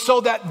 was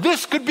so that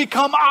this could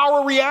become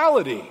our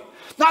reality.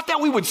 Not that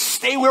we would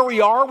stay where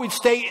we are. We'd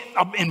stay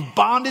in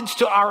bondage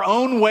to our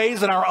own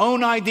ways and our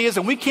own ideas,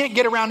 and we can't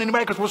get around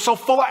anybody because we're so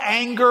full of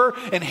anger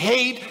and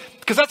hate,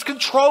 because that's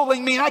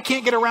controlling me and I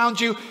can't get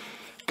around you.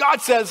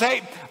 God says,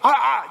 hey,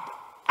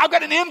 I've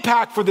got an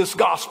impact for this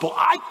gospel.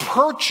 I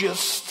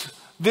purchased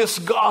this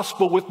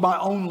gospel with my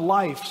own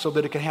life so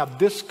that it can have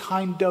this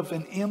kind of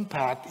an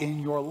impact in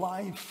your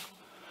life.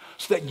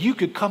 So that you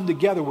could come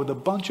together with a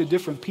bunch of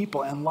different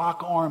people and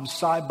lock arms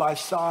side by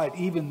side,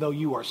 even though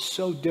you are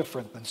so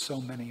different than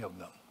so many of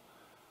them,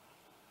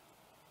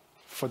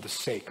 for the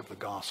sake of the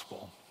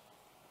gospel.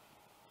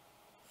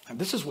 And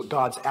this is what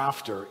God's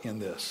after in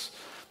this.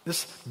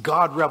 This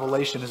God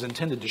revelation is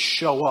intended to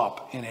show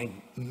up in a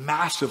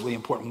massively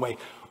important way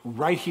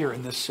right here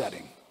in this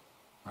setting.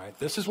 Right?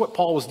 This is what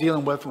Paul was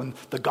dealing with when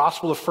the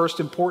gospel of first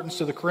importance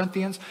to the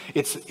Corinthians.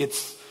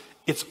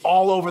 It's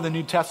all over the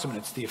New Testament.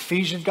 It's the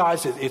Ephesians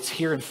guys. It's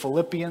here in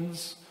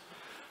Philippians.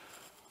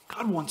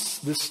 God wants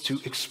this to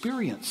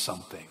experience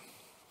something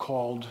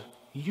called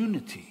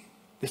unity.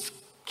 This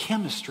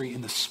chemistry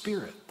in the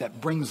Spirit that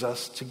brings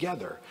us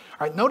together.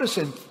 All right, notice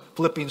in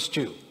Philippians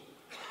 2,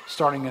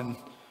 starting in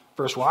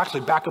verse 1.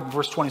 Actually, back up in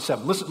verse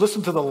 27.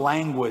 Listen to the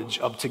language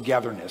of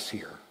togetherness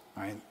here.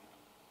 Right?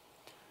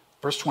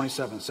 Verse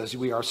 27 says,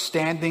 we are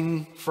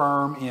standing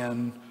firm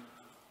in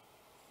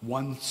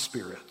one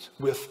spirit,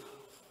 with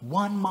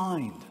one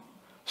mind,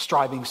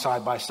 striving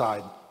side by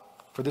side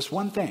for this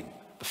one thing,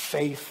 the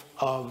faith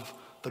of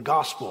the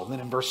gospel. And then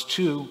in verse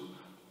 2,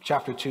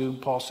 chapter 2,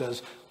 Paul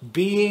says,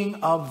 being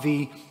of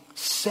the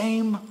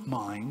same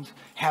mind,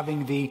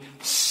 having the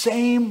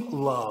same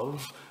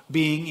love,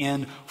 being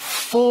in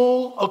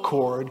full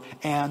accord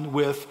and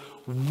with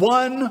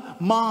one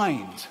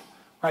mind.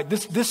 Right,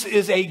 this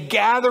is a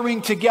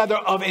gathering together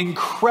of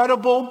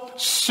incredible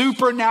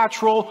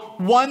supernatural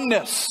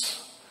oneness.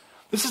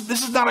 This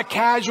is not a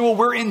casual,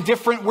 we're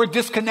indifferent, we're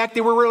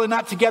disconnected, we're really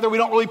not together, we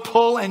don't really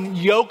pull and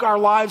yoke our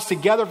lives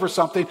together for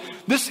something.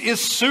 This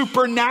is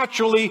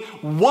supernaturally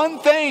one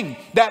thing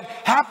that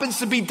happens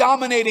to be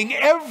dominating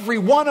every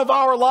one of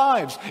our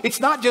lives. It's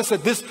not just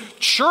that this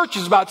church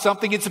is about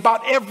something, it's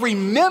about every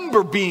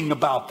member being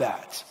about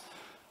that.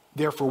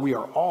 Therefore, we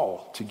are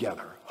all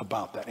together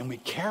about that. And we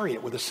carry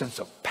it with a sense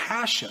of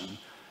passion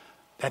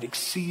that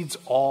exceeds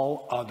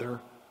all other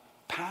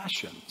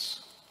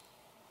passions.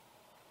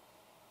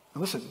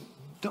 Now listen,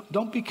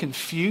 don't be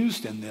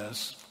confused in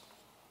this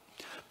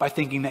by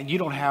thinking that you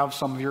don't have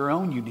some of your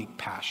own unique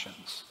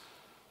passions,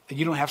 that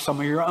you don't have some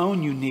of your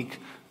own unique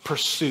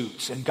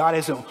pursuits, and God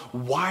hasn't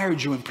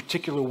wired you in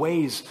particular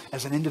ways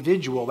as an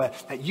individual,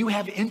 that you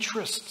have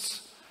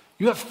interests.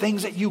 You have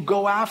things that you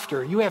go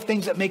after. You have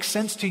things that make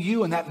sense to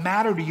you and that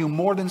matter to you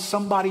more than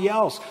somebody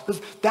else.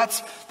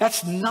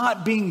 That's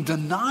not being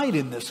denied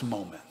in this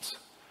moment.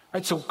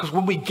 Right? So, because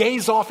when we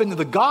gaze off into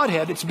the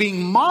Godhead, it's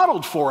being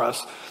modeled for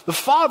us. The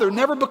Father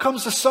never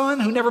becomes the Son,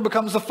 who never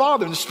becomes the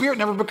Father. And the Spirit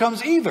never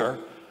becomes either.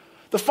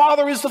 The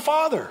Father is the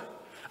Father.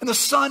 And the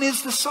Son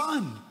is the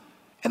Son.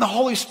 And the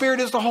Holy Spirit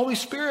is the Holy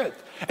Spirit.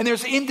 And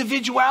there's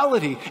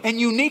individuality and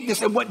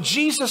uniqueness. And what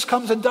Jesus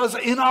comes and does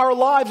in our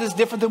lives is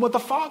different than what the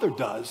Father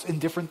does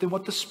and different than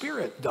what the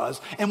Spirit does.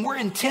 And we're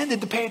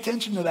intended to pay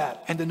attention to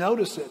that and to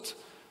notice it.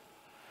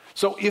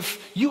 So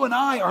if you and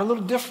I are a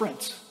little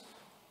different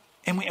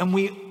and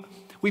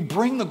we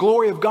bring the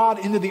glory of God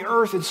into the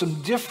earth in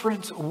some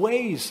different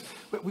ways,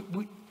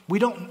 we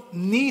don't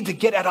need to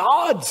get at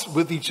odds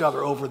with each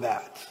other over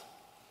that.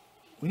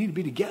 We need to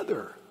be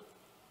together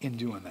in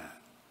doing that.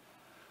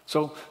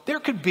 So there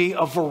could be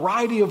a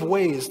variety of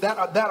ways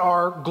that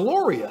are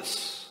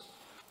glorious.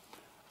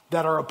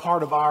 that are a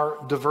part of our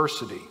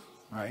diversity,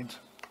 right?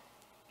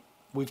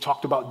 We've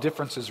talked about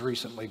differences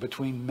recently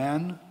between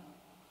men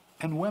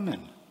and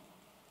women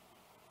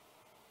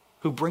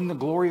who bring the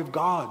glory of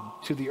God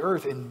to the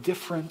earth in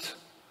different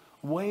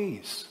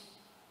ways.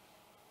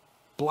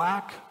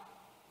 Black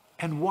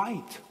and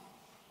white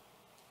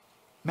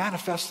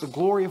manifest the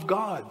glory of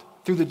God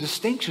through the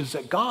distinctions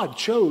that God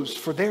chose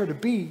for there to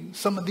be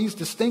some of these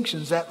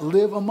distinctions that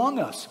live among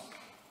us.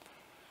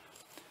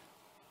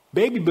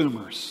 Baby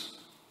boomers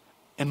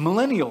and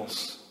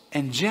millennials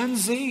and Gen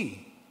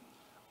Z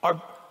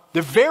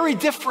they're very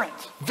different,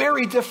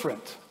 very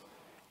different.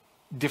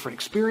 Different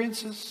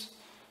experiences,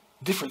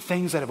 different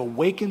things that have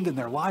awakened in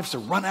their lives to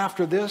run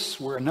after this,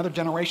 where another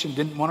generation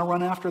didn't want to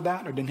run after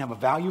that or didn't have a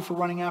value for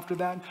running after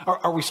that.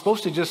 Are we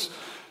supposed to just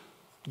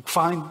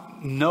find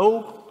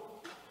no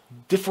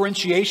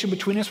differentiation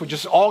between us? We're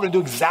just all going to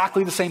do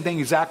exactly the same thing,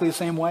 exactly the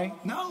same way?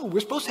 No,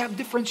 we're supposed to have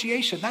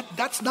differentiation.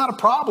 That's not a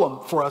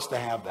problem for us to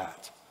have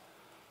that.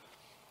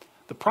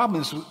 The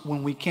problem is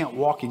when we can't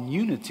walk in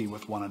unity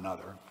with one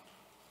another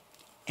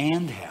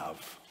and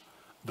have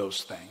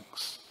those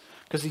things.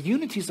 Because the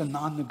unity is a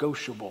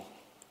non-negotiable.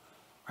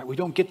 Right? We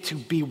don't get to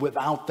be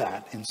without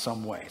that in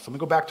some way. So let me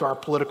go back to our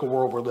political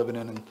world we're living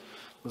in and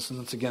listen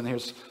once again.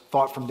 Here's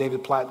thought from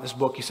David Platt in his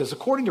book. He says,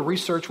 according to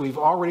research we've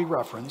already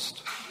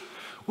referenced,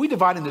 we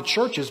divide into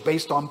churches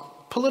based on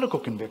political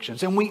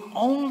convictions, and we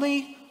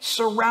only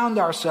surround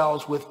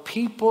ourselves with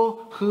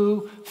people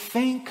who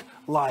think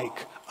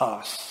like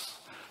us.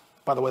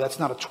 By the way, that's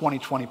not a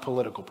 2020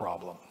 political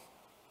problem.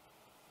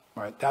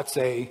 Right? That's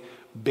a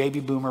baby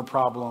boomer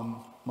problem,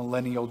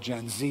 millennial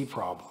Gen Z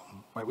problem.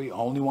 Right? We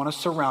only want to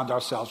surround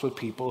ourselves with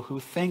people who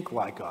think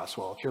like us.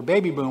 Well, if you're a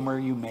baby boomer,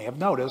 you may have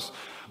noticed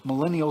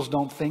millennials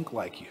don't think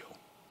like you.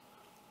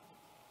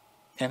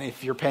 And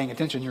if you're paying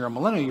attention, you're a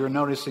millennial, you're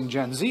noticing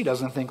Gen Z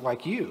doesn't think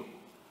like you.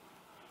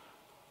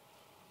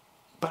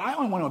 But I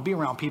only want to be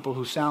around people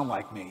who sound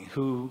like me,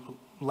 who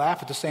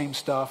laugh at the same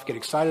stuff, get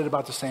excited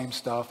about the same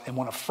stuff, and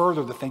want to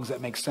further the things that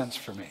make sense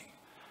for me.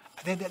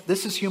 I think that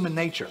this is human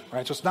nature,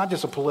 right? So it's not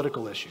just a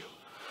political issue.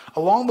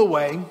 Along the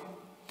way,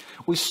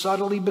 we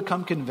subtly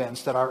become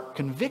convinced that our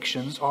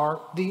convictions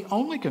are the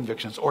only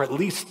convictions, or at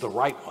least the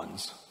right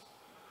ones.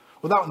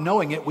 Without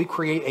knowing it, we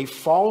create a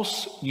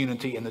false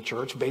unity in the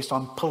church based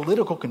on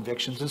political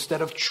convictions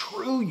instead of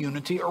true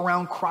unity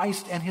around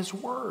Christ and His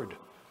Word.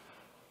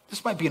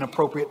 This might be an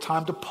appropriate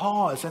time to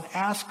pause and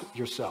ask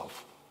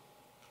yourself,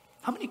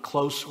 how many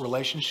close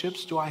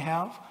relationships do I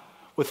have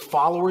with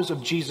followers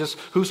of Jesus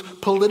whose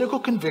political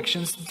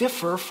convictions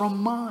differ from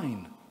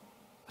mine,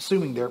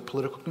 assuming their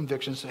political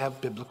convictions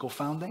have biblical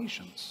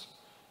foundations?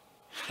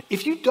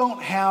 If you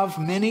don't have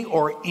many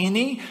or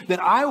any, then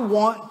I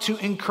want to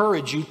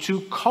encourage you to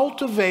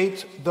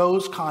cultivate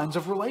those kinds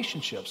of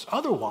relationships.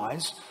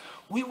 Otherwise,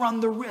 we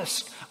run the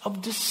risk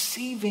of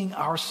deceiving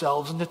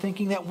ourselves into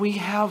thinking that we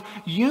have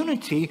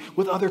unity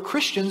with other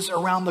Christians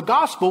around the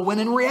gospel, when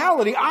in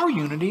reality, our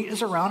unity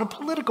is around a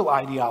political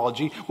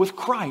ideology with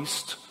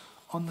Christ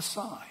on the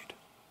side.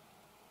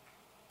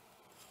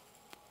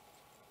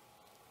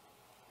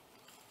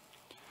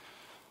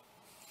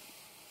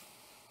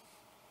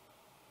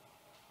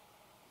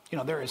 You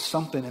know, there is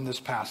something in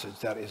this passage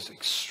that is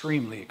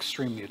extremely,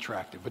 extremely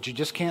attractive, but you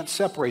just can't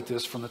separate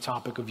this from the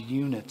topic of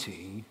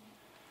unity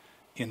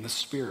in the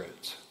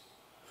Spirit.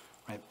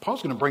 Right?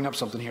 Paul's going to bring up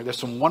something here. There's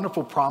some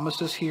wonderful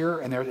promises here,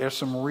 and there's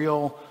some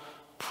real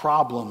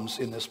problems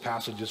in this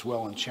passage as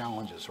well, and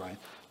challenges, right?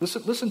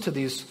 Listen to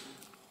these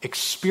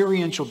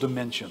experiential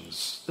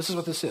dimensions. This is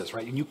what this is,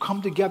 right? And you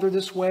come together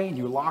this way, and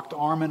you're locked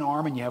arm in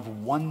arm, and you have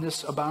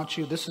oneness about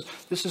you. This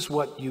is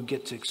what you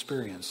get to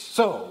experience.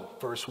 So,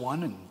 verse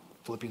 1 in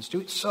Philippians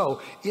 2, so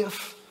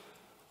if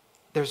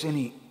there's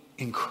any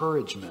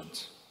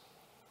encouragement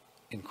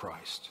in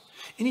Christ,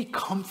 any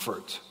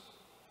comfort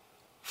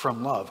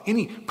from love,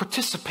 any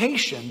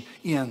participation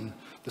in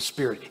the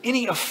Spirit,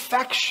 any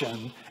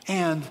affection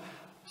and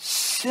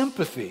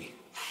sympathy.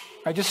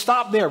 I just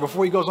stop there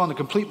before he goes on to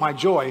complete my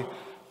joy.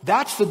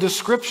 That's the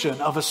description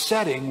of a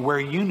setting where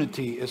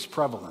unity is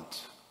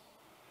prevalent.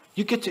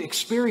 You get to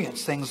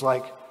experience things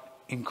like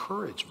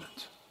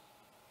encouragement,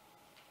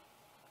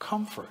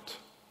 comfort.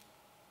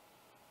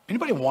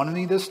 Anybody want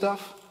any of this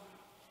stuff?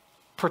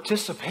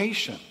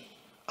 Participation,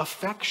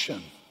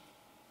 affection,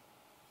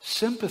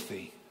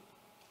 sympathy.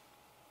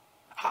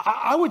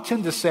 I would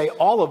tend to say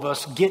all of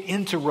us get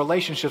into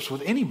relationships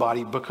with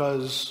anybody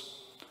because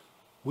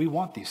we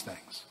want these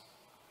things.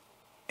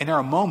 And there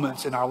are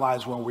moments in our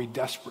lives when we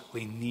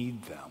desperately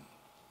need them.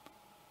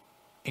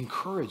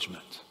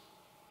 Encouragement.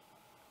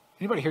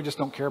 Anybody here just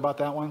don't care about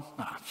that one?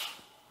 Nah, I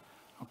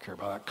don't care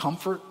about that.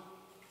 Comfort.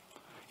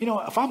 You know,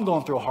 if I'm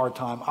going through a hard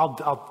time,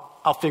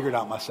 I'll figure it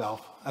out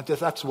myself.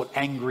 That's what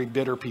angry,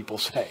 bitter people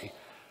say.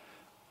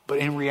 But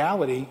in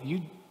reality,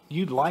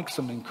 you'd like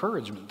some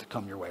encouragement to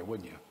come your way,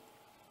 wouldn't you?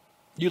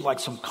 You'd like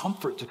some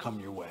comfort to come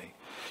your way.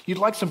 You'd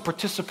like some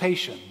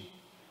participation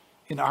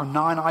in our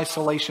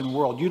non-isolation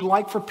world, you'd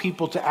like for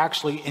people to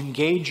actually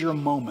engage your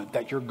moment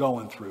that you're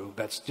going through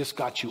that's just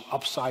got you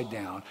upside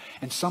down,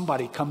 and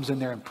somebody comes in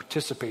there and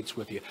participates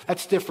with you.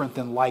 That's different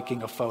than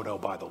liking a photo,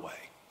 by the way.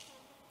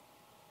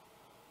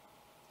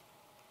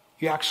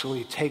 You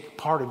actually take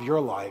part of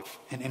your life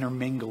and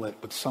intermingle it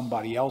with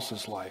somebody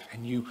else's life,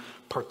 and you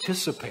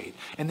participate.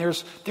 And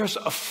there's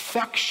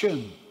affection.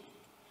 Can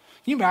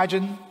you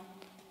imagine?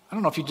 I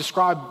don't know if you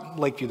describe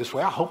Lakeview this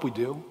way. I hope we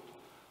do.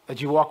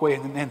 That you walk away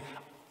and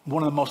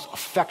one of the most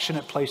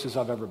affectionate places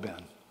I've ever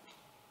been,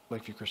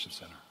 Lakeview Christian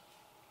Center.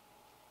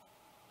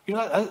 You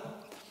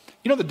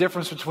know the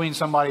difference between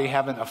somebody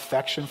having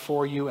affection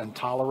for you and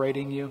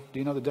tolerating you? Do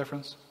you know the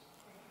difference?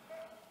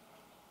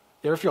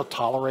 You ever feel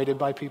tolerated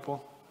by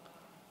people?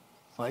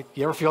 Like,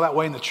 you ever feel that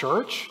way in the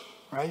church?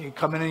 Right? You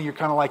come in and you're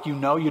kind of like, you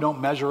don't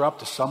measure up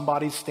to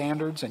somebody's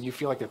standards, and you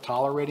feel like they're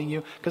tolerating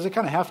you. Because they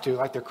kind of have to.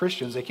 Like, they're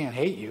Christians. They can't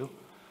hate you.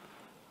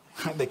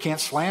 They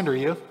can't slander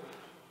you.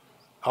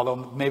 Although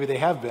maybe they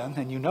have been,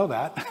 and you know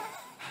that.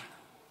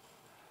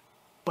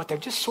 But they're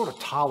just sort of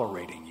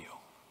tolerating you.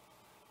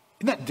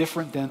 Isn't that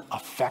different than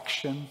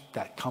affection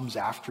that comes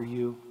after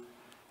you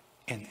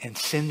and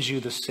sends you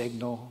the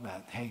signal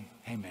that, hey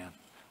man,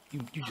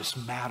 you just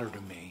matter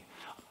to me.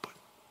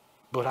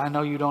 But I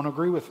know you don't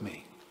agree with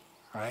me,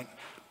 right?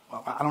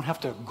 Well, I don't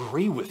have to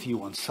agree with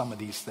you on some of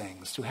these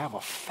things to have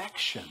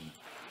affection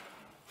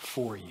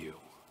for you.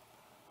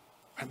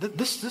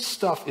 This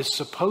stuff is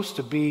supposed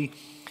to be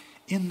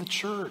in the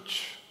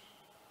church.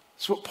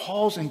 It's what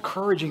Paul's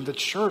encouraging the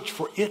church,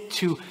 for it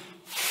to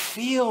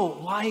feel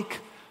like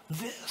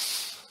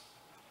this.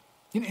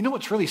 You know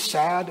what's really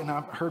sad? And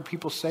I've heard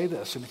people say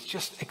this, and it's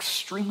just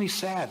extremely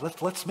sad.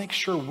 Let's make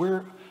sure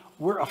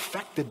we're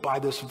affected by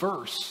this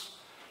verse.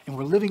 And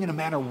we're living in a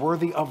manner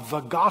worthy of the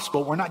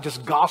gospel. We're not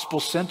just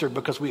gospel-centered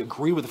because we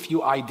agree with a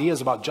few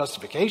ideas about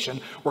justification.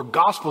 We're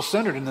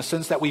gospel-centered in the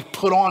sense that we've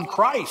put on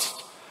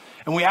Christ.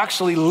 And we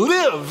actually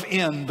live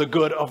in the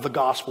good of the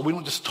gospel. We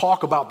don't just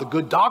talk about the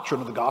good doctrine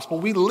of the gospel.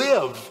 We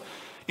live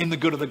in the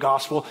good of the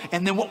gospel.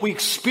 And then what we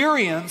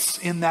experience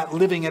in that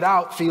living it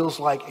out feels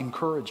like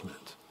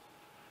encouragement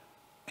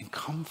and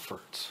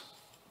comfort,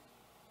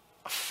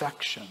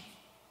 affection,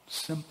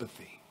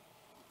 sympathy.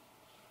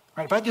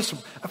 Right?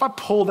 If I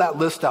pull that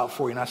list out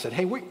for you and I said,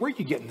 hey, where are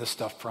you getting this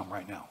stuff from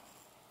right now?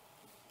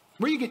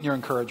 Where are you getting your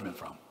encouragement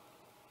from?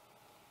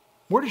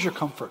 Where does your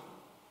comfort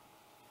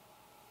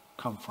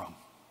come from?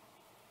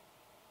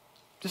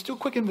 Just do a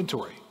quick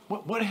inventory.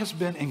 What has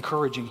been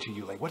encouraging to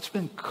you? Like, what's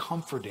been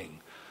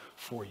comforting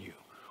for you?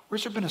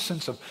 Where's there been a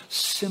sense of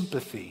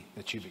sympathy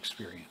that you've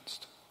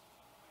experienced?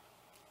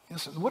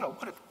 Listen, what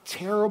a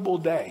terrible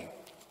day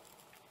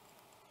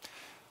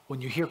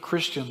when you hear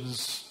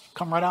Christians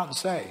come right out and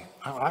say,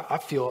 I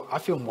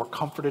feel more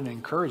comforted and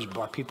encouraged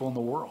by people in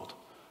the world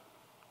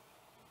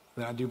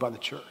than I do by the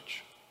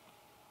church.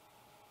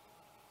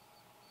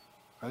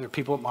 There are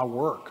people at my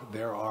work.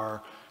 There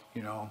are,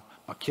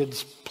 my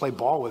kids play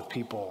ball with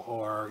people,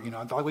 or,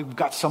 like we've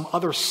got some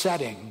other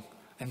setting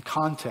and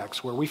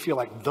context where we feel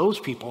like those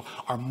people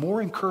are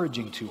more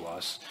encouraging to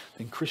us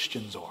than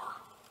Christians are.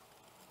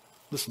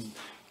 Listen,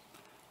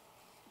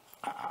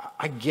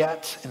 I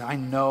get and I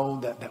know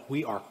that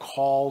we are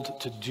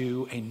called to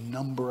do a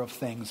number of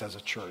things as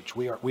a church.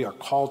 We are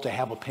called to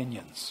have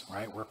opinions,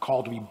 right? We're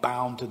called to be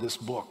bound to this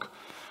book.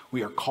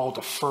 We are called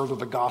to further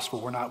the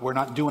gospel. We're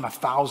not doing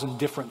 1,000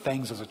 different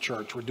things as a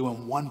church. We're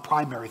doing one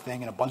primary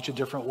thing in a bunch of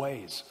different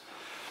ways.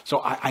 So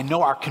I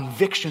know our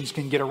convictions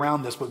can get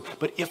around this,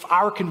 but if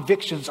our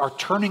convictions are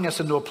turning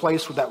us into a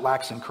place where that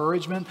lacks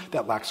encouragement,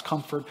 that lacks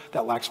comfort,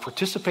 that lacks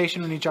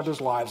participation in each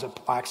other's lives,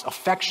 that lacks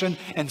affection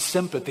and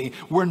sympathy,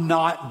 we're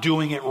not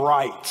doing it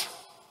right.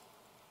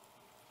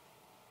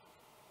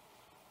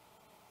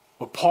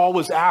 What Paul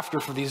was after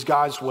for these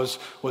guys was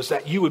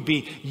that you would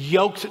be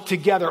yoked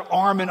together,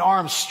 arm in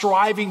arm,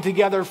 striving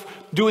together,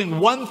 doing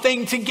one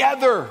thing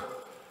together.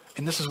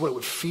 And this is what it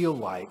would feel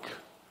like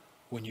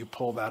when you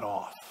pull that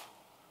off.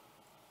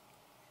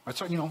 Right,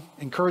 so,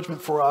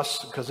 encouragement for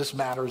us, because this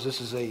matters.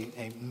 This is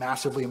a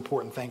massively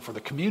important thing for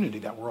the community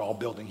that we're all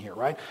building here,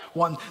 right?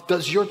 One,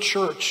 does your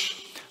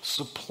church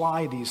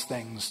supply these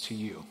things to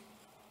you?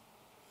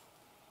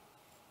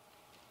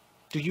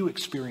 Do you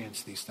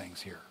experience these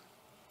things here?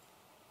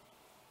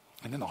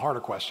 And then the harder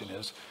question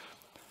is,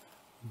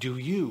 do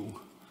you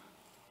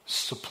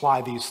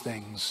supply these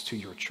things to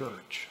your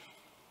church?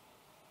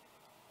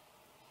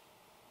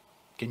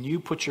 Can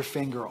you put your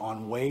finger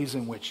on ways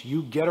in which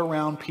you get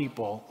around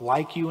people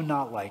like you and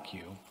not like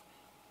you,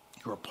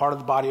 who are part of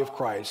the body of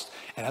Christ,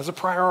 and as a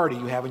priority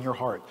you have in your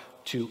heart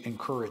to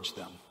encourage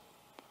them,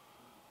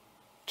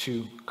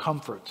 to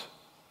comfort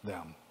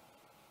them?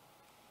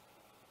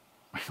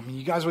 I mean,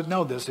 you guys would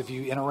know this if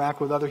you interact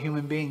with other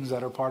human beings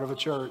that are part of a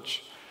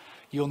church.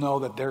 You'll know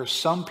that there are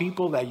some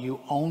people that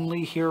you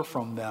only hear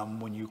from them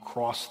when you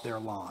cross their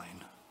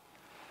line.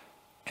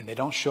 And they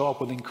don't show up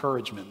with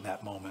encouragement in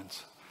that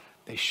moment.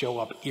 They show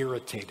up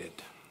irritated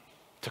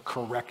to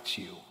correct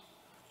you,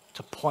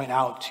 to point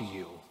out to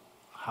you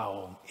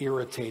how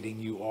irritating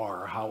you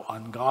are, how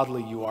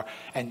ungodly you are,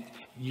 and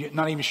you're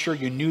not even sure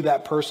you knew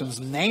that person's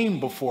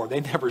name before. They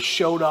never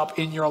showed up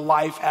in your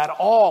life at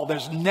all.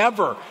 There's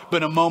never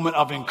been a moment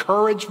of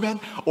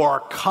encouragement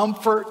or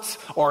comfort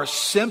or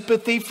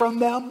sympathy from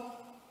them.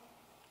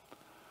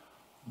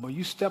 Well,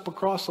 you step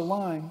across the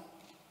line.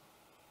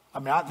 I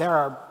mean, there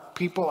are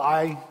people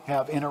I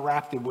have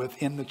interacted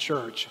with in the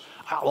church.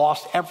 I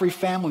lost every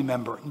family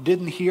member,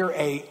 didn't hear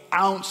an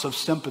ounce of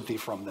sympathy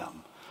from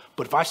them.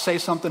 But if I say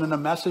something in a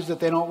message that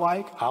they don't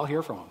like, I'll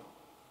hear from them.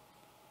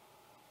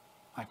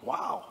 Like,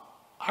 wow,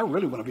 I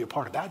really want to be a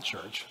part of that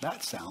church.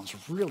 That sounds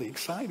really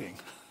exciting.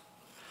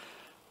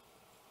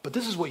 But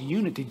this is what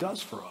unity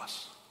does for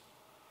us.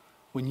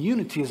 When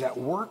unity is at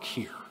work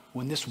here,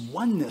 when this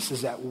oneness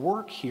is at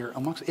work here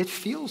amongst, it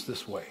feels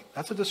this way.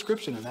 That's a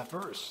description in that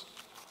verse.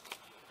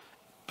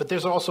 But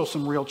there's also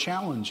some real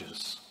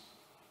challenges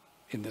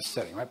in this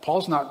setting, right?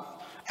 Paul's not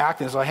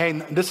acting as like, hey,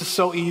 this is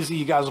so easy,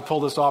 you guys will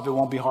pull this off, it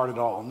won't be hard at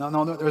all.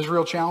 No, there's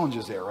real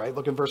challenges there, right?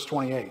 Look in verse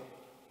 28. We're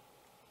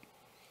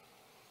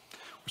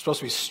supposed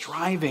to be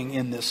striving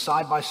in this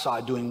side by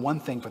side, doing one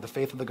thing for the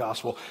faith of the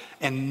gospel,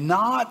 and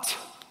not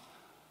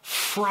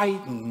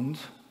frightened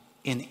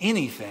in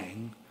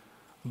anything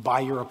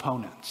by your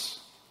opponents.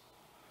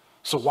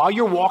 So while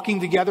you're walking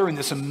together in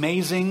this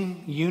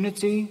amazing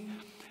unity,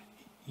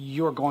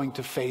 you're going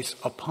to face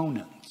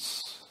opponents.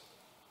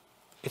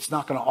 It's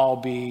not going to all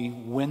be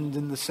wind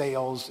in the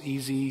sails,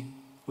 easy.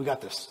 We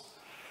got this.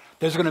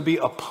 There's going to be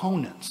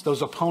opponents.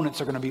 Those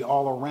opponents are going to be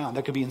all around.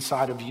 They could be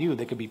inside of you.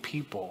 They could be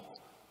people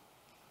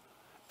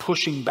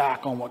pushing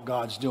back on what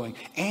God's doing.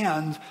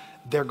 And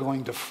they're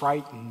going to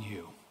frighten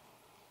you.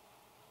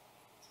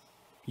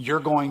 You're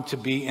going to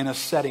be in a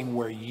setting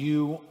where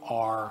you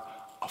are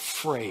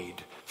afraid.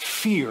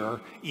 Fear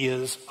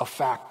is a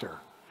factor.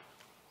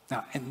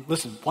 Now, and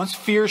listen, once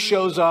fear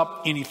shows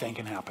up, anything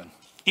can happen.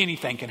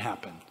 Anything can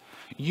happen.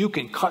 You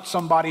can cut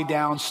somebody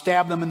down,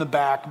 stab them in the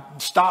back,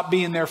 stop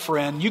being their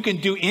friend. You can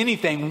do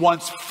anything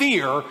once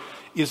fear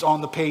is on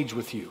the page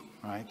with you,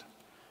 right?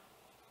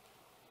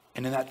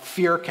 And in that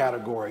fear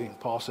category,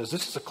 Paul says,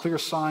 this is a clear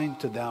sign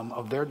to them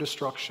of their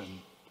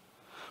destruction,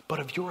 but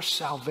of your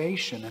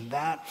salvation, and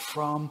that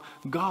from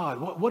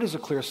God. What is a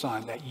clear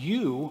sign? That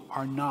you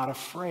are not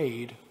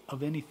afraid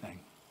of anything.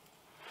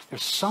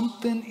 There's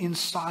something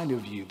inside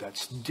of you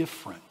that's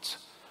different,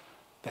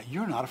 that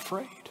you're not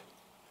afraid.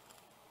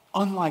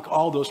 Unlike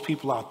all those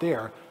people out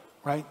there,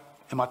 right?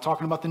 Am I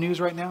talking about the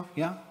news right now?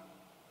 Yeah?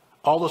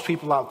 All those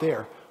people out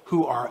there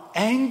who are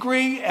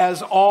angry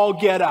as all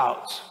get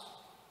out.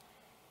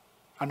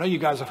 I know you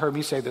guys have heard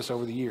me say this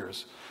over the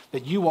years,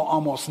 that you will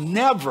almost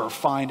never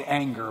find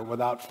anger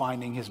without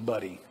finding his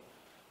buddy,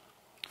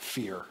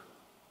 fear.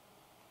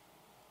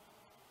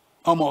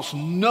 Almost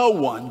no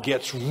one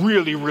gets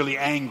really, really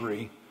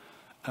angry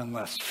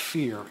unless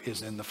fear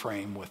is in the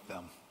frame with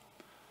them.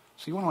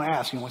 So you want to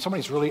ask, when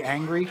somebody's really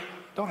angry,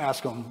 don't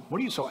ask them, what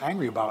are you so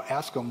angry about?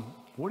 Ask them,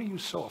 what are you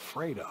so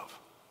afraid of?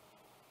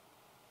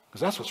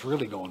 Because that's what's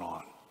really going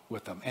on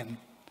with them. And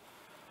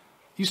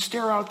you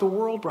stare out at the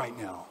world right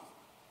now,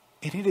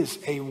 and it is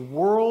a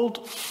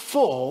world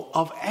full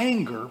of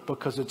anger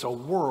because it's a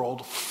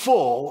world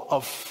full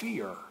of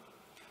fear.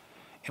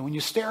 And when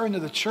you stare into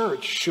the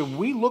church, should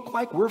we look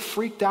like we're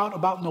freaked out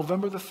about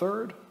November the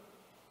 3rd?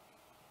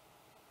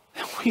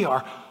 We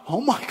are,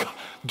 oh my God.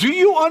 Do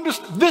you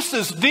understand? This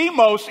is the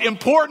most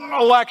important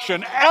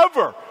election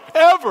ever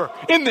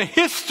in the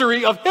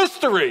history of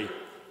history.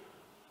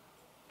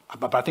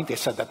 But I think they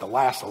said that the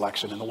last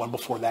election and the one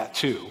before that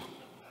too.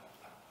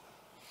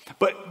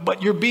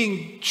 But you're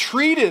being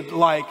treated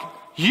like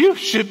you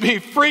should be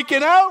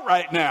freaking out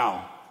right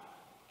now.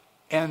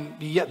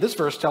 And yet this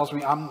verse tells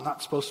me I'm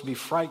not supposed to be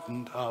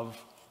frightened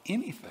of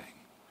anything.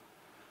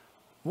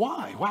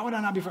 Why? Why would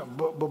I not be frightened?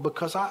 But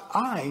because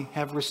I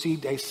have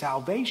received a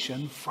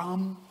salvation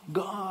from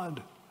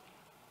God.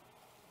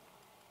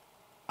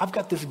 I've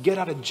got this get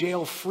out of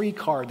jail free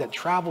card that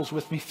travels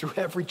with me through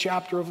every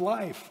chapter of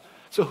life.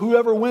 So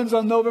whoever wins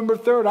on November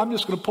 3rd, I'm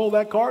just going to pull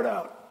that card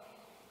out.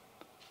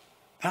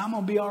 And I'm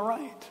going to be all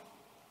right.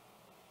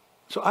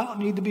 So I don't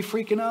need to be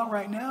freaking out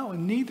right now,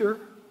 and neither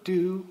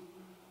do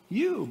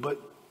you.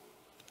 But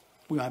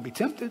we might be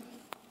tempted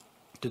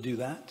to do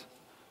that.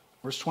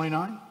 Verse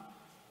 29.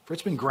 For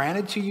it's been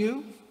granted to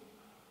you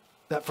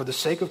that for the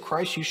sake of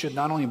Christ you should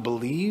not only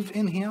believe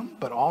in him,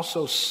 but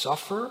also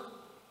suffer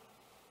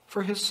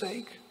for his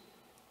sake.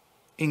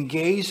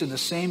 Engaged in the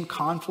same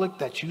conflict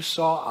that you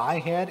saw I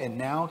had and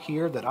now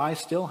hear that I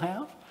still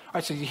have. All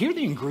right, so you hear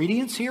the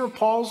ingredients here of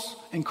Paul's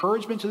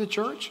encouragement to the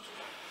church?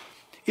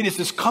 It is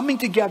this coming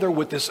together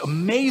with this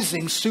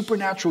amazing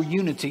supernatural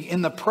unity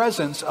in the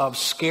presence of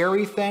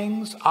scary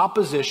things,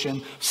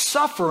 opposition,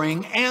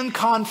 suffering, and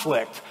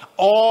conflict.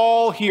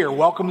 All here.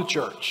 Welcome to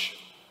church.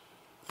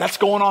 That's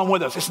going on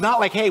with us. It's not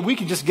like, hey, we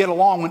can just get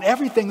along when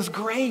everything's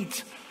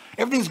great.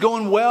 Everything's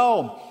going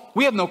well.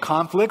 We have no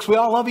conflicts. We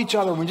all love each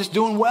other. We're just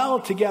doing well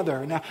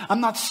together. Now,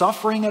 I'm not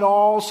suffering at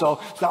all,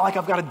 so it's not like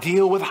I've got to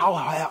deal with how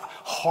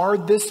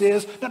hard this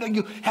is. No,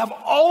 you have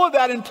all of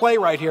that in play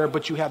right here,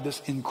 but you have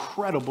this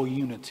incredible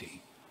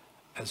unity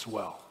as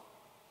well.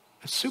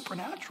 It's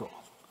supernatural.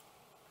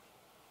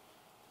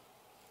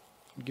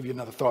 I'll give you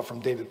another thought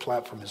from David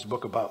Platt from his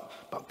book about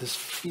this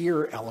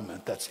fear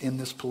element that's in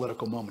this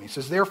political moment. He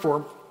says,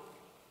 therefore,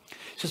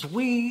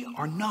 we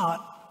are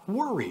not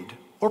worried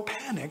or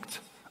panicked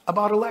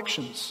about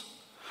elections,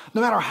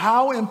 no matter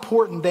how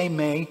important they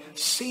may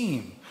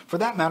seem. For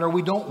that matter,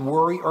 we don't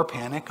worry or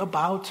panic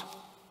about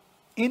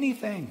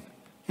anything.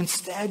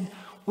 Instead,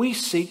 we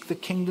seek the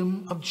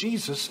kingdom of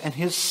Jesus and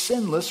his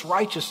sinless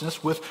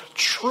righteousness with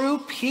true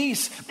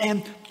peace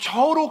and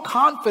total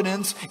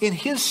confidence in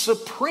his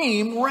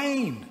supreme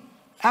reign.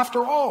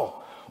 After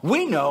all,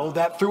 we know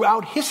that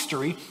throughout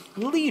history,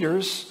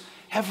 leaders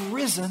have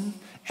risen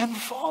and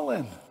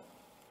fallen.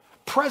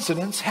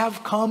 Presidents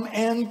have come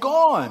and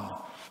gone.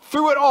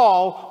 Through it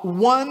all,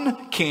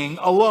 one king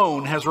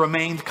alone has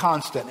remained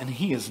constant, and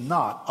he is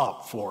not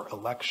up for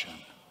election.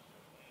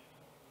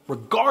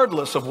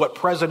 Regardless of what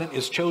president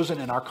is chosen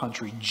in our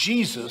country,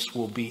 Jesus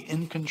will be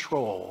in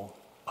control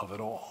of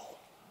it all.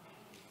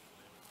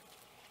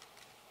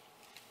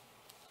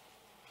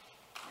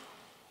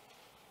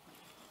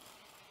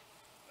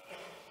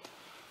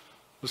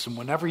 Listen,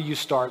 whenever you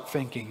start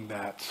thinking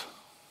that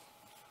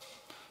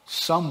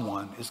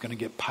someone is going to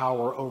get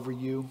power over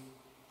you,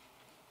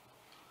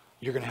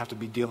 you're going to have to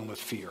be dealing with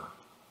fear.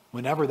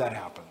 Whenever that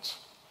happens.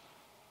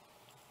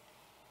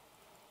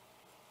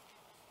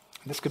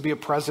 This could be a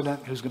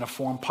president who's going to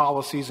form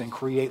policies and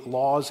create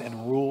laws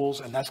and rules,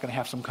 and that's going to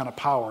have some kind of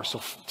power. So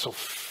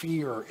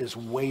fear is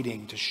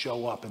waiting to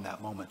show up in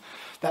that moment.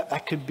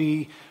 That could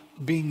be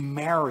being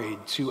married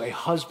to a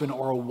husband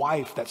or a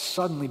wife that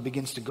suddenly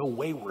begins to go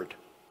wayward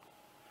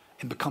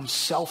and become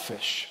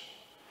selfish.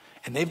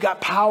 And they've got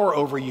power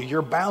over you.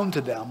 You're bound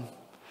to them.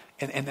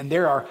 And they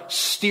are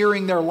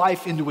steering their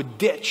life into a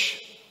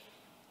ditch.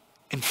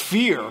 And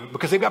fear,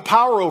 because they've got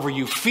power over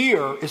you,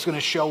 fear is going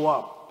to show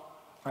up.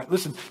 All right,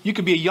 listen, you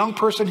could be a young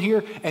person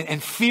here,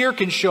 and fear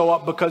can show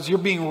up because you're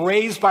being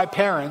raised by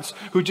parents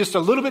who are just a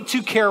little bit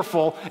too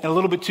careful and a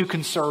little bit too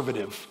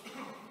conservative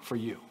for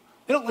you.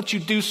 They don't let you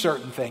do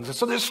certain things. And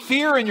so there's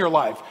fear in your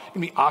life. You're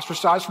going to be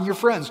ostracized from your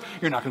friends.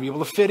 You're not going to be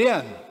able to fit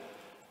in.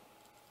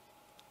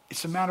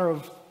 It's a matter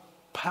of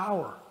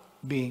power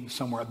being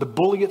somewhere. The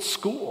bully at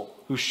school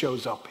who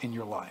shows up in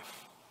your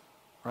life,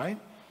 right?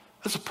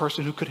 That's a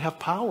person who could have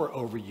power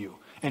over you.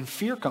 And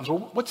fear comes.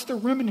 Well, what's the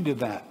remedy to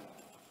that?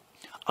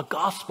 A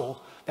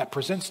gospel that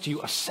presents to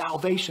you a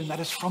salvation that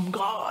is from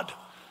God.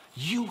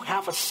 You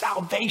have a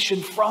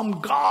salvation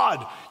from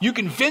God. You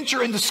can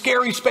venture into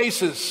scary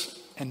spaces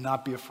and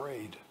not be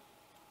afraid.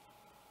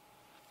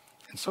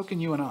 And so can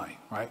you and I,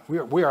 right?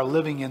 We are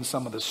living in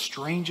some of the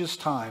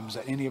strangest times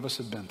that any of us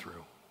have been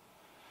through.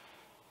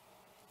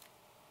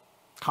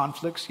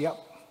 Conflicts, yep.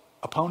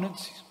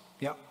 Opponents,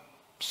 yep.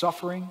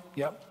 Suffering,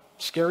 yep.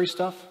 Scary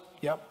stuff,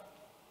 yep.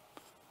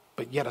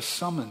 But yet a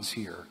summons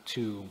here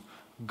to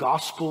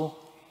gospel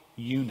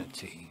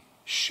unity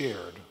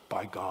shared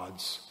by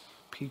God's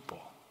people.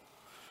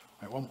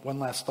 All right, one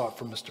last thought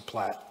from Mr.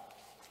 Platt.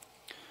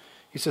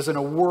 He says, in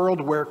a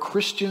world where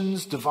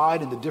Christians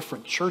divide into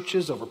different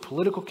churches over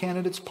political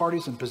candidates,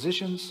 parties, and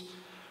positions,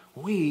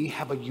 we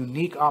have a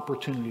unique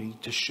opportunity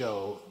to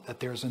show that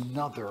there's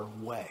another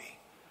way.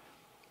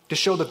 To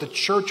show that the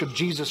Church of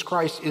Jesus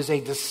Christ is a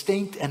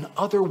distinct and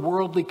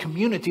otherworldly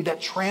community that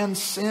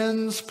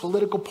transcends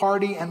political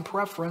party and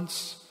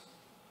preference.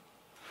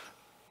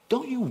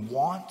 Don't you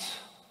want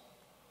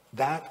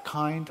that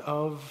kind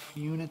of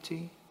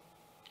unity?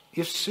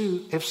 If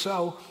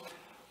so,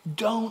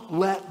 don't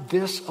let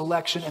this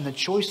election and the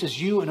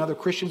choices you and other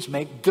Christians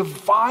make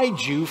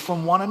divide you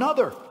from one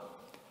another.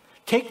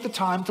 Take the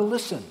time to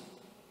listen,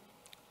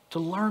 to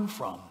learn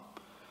from,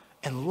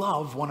 and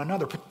love one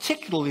another,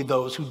 particularly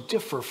those who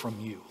differ from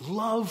you.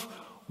 Love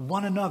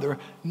one another,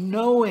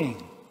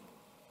 knowing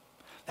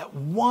that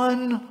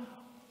one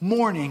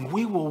morning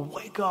we will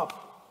wake up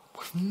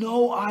with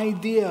no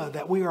idea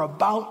that we are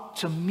about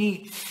to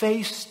meet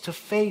face to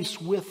face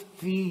with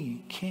the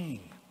King.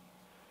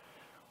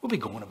 We'll be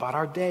going about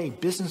our day,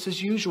 business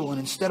as usual, and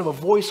instead of a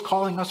voice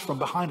calling us from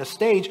behind a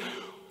stage,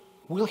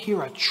 we'll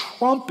hear a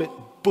trumpet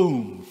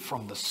boom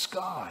from the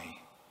sky.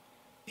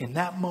 In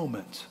that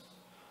moment,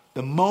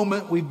 the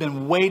moment we've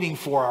been waiting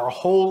for our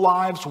whole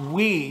lives,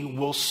 we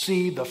will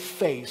see the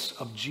face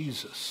of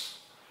Jesus.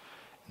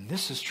 And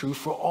this is true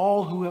for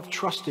all who have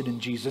trusted in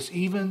Jesus,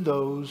 even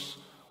those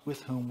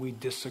with whom we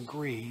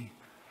disagree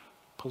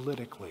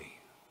politically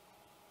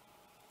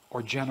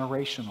or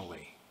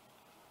generationally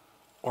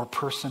or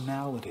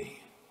personality.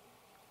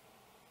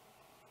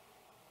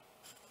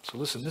 So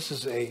listen, this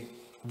is a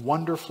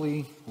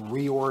wonderfully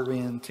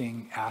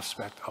reorienting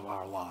aspect of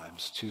our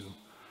lives, to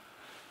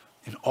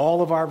in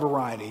all of our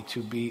variety,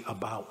 to be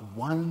about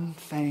one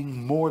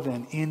thing more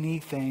than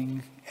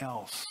anything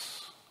else.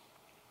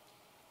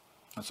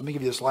 Now, so let me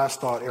give you this last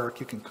thought. Eric,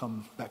 you can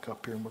come back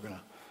up here and we're going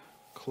to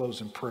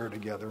close in prayer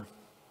together.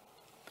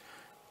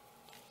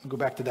 Go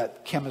back to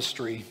that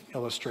chemistry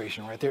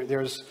illustration, right?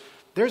 There's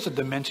a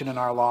dimension in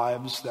our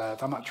lives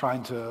that I'm not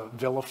trying to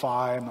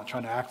vilify. I'm not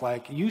trying to act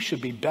like you should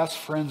be best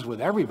friends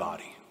with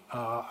everybody.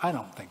 I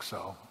don't think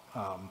so.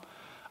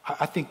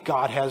 I think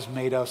God has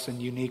made us in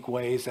unique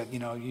ways that,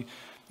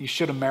 you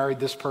should have married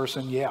this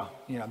person. Yeah.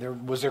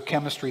 Was there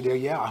chemistry there?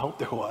 Yeah, I hope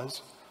there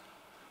was.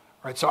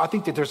 Right. So I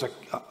think that there's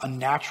a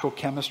natural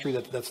chemistry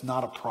that's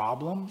not a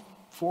problem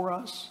for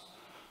us.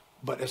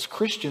 But as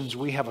Christians,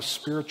 we have a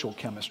spiritual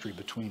chemistry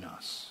between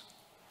us.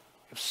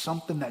 We have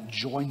something that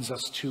joins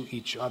us to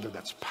each other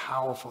that's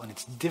powerful, and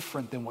it's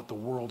different than what the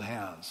world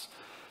has.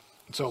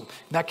 And so in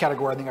that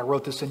category, I think I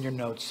wrote this in your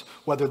notes,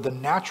 whether the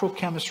natural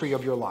chemistry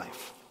of your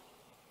life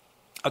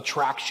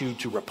attracts you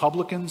to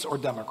Republicans or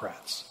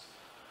Democrats,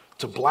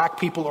 to black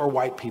people or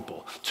white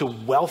people, to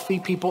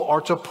wealthy people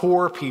or to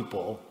poor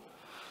people,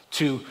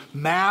 to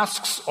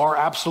masks or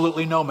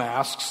absolutely no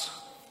masks,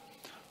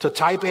 to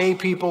type A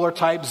people or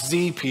type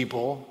Z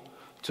people,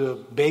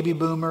 to baby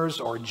boomers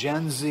or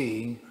Gen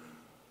Z,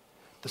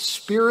 the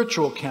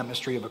spiritual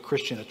chemistry of a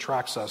Christian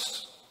attracts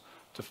us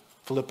to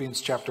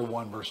Philippians chapter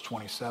 1, verse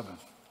 27.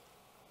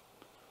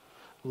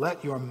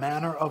 Let your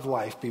manner of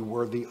life be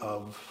worthy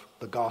of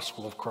the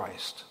gospel of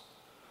Christ.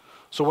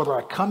 So whether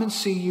I come and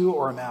see you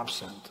or am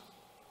absent,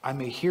 I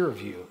may hear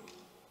of you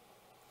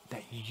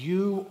that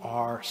you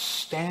are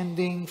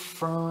standing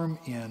firm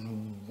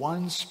in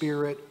one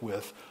spirit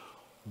with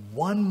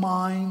one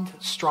mind,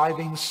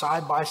 striving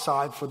side by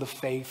side for the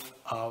faith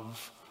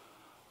of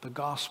the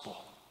gospel.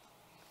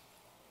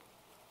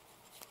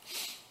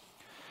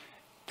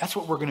 That's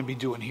what we're going to be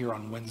doing here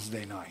on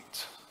Wednesday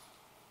night.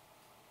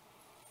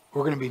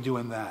 We're going to be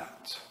doing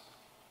that.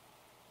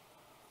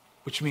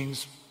 Which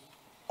means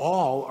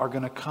all are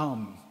going to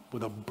come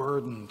with a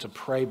burden to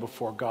pray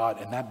before God,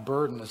 and that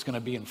burden is going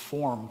to be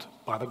informed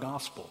by the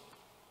gospel.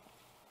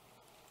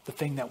 The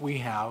thing that we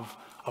have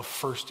of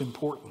first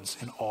importance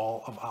in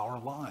all of our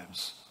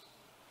lives.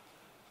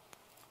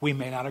 We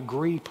may not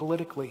agree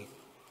politically.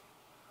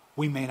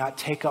 We may not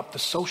take up the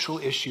social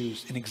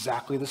issues in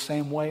exactly the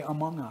same way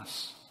among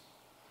us.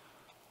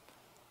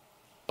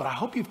 But I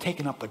hope you've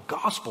taken up the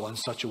gospel in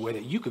such a way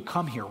that you could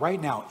come here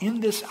right now in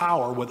this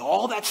hour with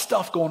all that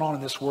stuff going on in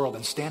this world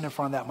and stand in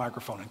front of that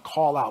microphone and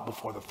call out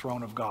before the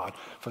throne of God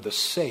for the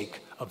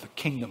sake of the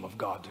kingdom of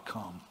God to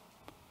come.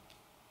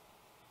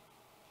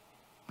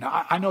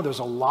 Now, I know there's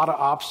a lot of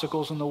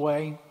obstacles in the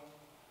way.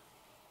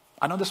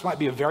 I know this might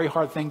be a very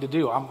hard thing to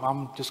do.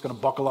 I'm just going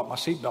to buckle up my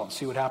seatbelt and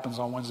see what happens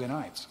on Wednesday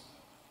nights.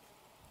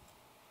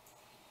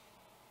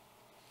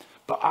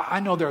 But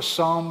I know there's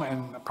some,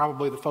 and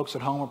probably the folks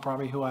at home are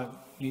probably who I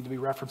need to be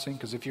referencing,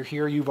 because if you're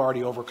here, you've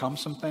already overcome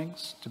some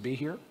things to be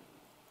here.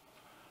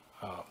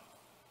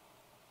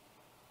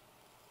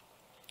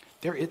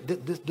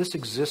 This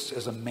exists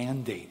as a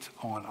mandate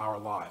on our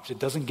lives. It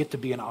doesn't get to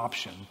be an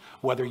option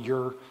whether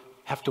you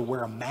have to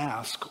wear a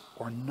mask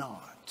or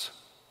not.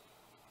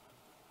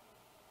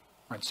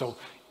 Right? So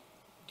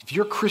if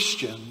you're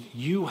Christian,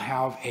 you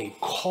have a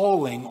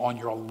calling on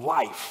your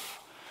life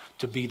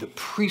to be the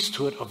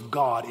priesthood of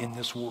God in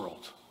this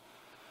world.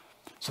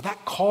 So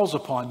that calls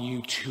upon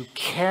you to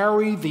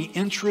carry the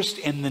interest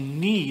and the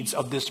needs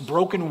of this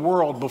broken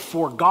world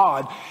before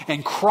God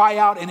and cry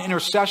out in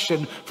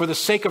intercession for the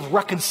sake of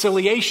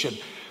reconciliation.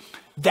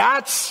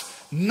 That's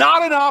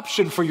not an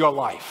option for your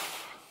life.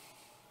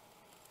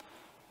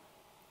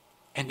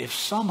 And if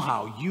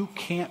somehow you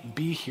can't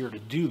be here to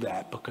do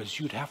that because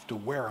you'd have to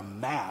wear a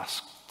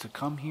mask to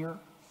come here,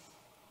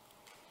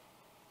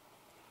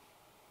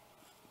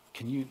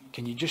 can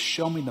you just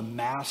show me the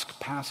mask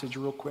passage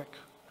real quick?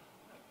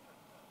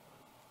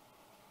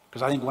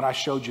 Because I think what I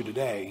showed you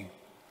today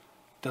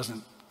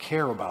doesn't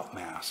care about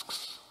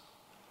masks.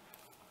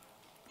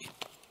 It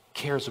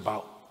cares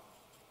about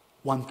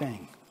one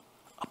thing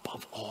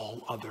above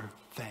all other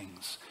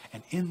things.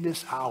 And in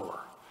this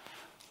hour,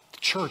 the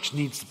church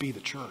needs to be the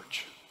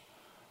church.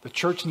 The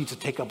church needs to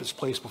take up its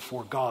place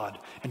before God.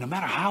 And no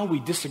matter how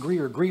we disagree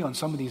or agree on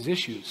some of these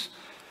issues,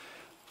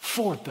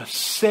 for the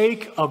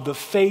sake of the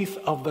faith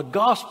of the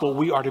gospel,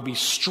 we are to be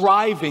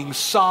striving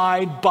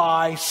side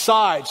by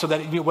side, so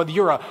that whether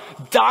you're a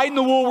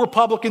dyed-in-the-wool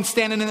Republican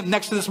standing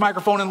next to this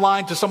microphone in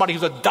line to somebody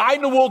who's a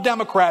dyed-in-the-wool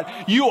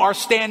Democrat, you are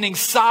standing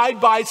side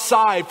by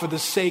side for the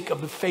sake of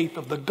the faith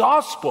of the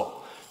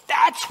gospel.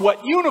 That's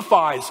what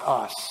unifies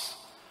us.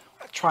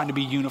 We're not trying to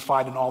be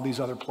unified in all these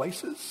other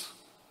places.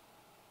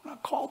 We're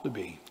not called to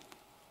be.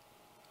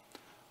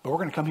 But we're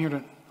going to come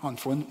here on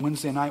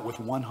Wednesday night with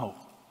one hope.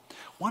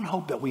 One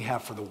hope that we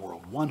have for the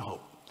world, one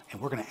hope.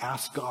 And we're going to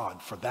ask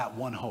God for that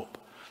one hope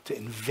to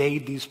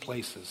invade these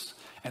places.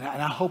 And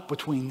I hope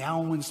between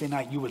now and Wednesday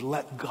night, you would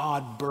let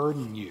God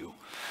burden you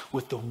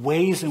with the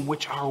ways in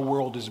which our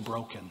world is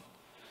broken.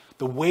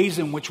 The ways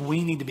in which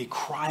we need to be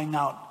crying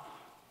out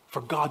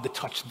for God to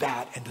touch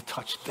that and to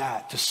touch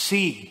that. To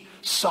see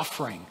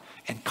suffering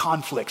and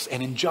conflicts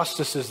and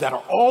injustices that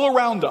are all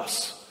around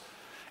us.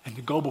 And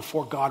to go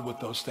before God with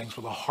those things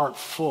with a heart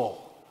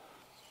full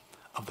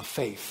of the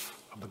faith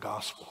of the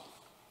gospel.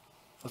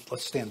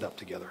 Let's stand up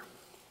together.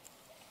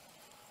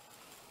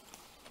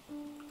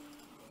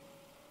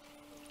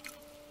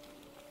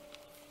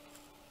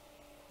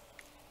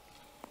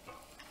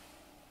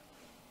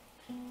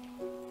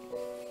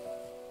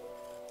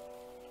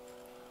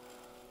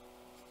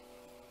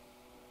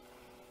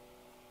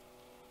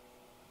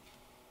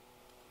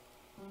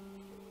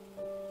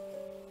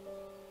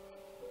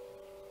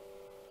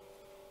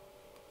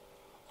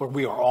 Lord,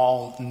 we are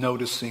all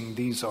noticing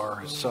these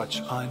are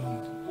such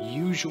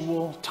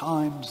unusual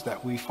times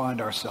that we find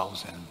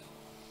ourselves in.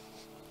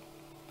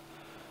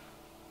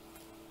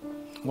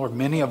 Lord,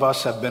 many of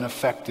us have been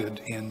affected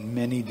in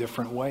many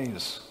different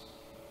ways.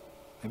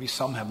 Maybe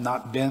some have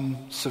not been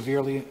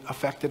severely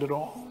affected at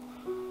all.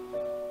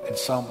 And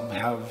some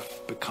have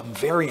become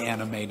very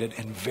animated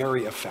and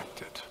very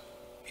affected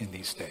in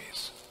these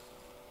days.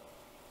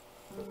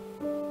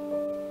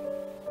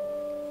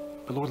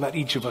 But Lord, let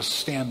each of us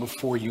stand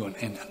before you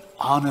and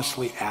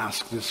honestly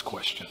ask this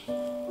question.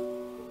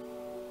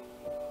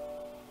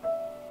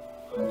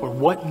 Lord,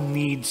 what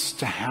needs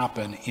to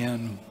happen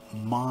in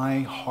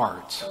my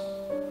heart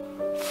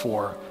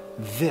for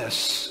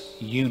this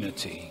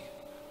unity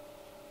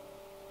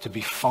to be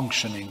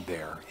functioning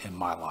there in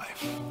my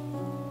life?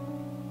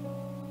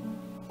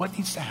 What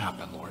needs to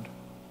happen, Lord?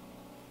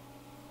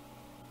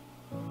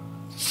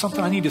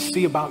 Something I need to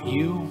see about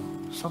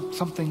you?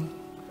 Something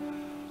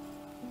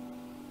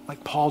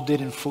like Paul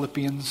did in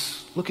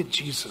Philippians. Look at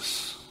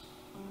Jesus.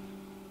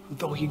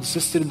 Though he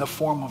existed in the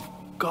form of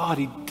God,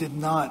 he did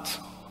not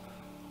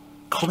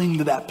cling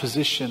to that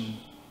position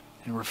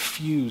and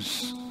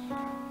refuse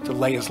to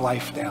lay his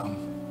life down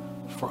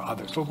for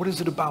others. Lord, what is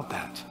it about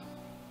that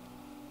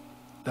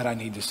I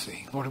need to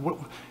see? Lord,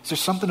 is there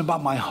something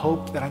about my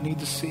hope that I need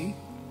to see?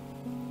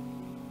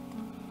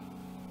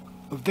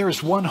 There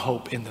is one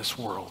hope in this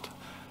world.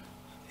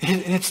 And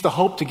it's the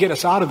hope to get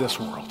us out of this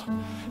world.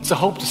 It's a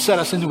hope to set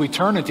us into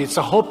eternity. It's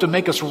a hope to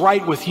make us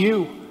right with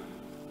you.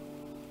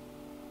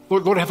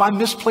 Lord, have I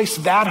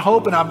misplaced that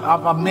hope and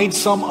I've made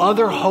some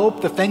other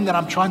hope the thing that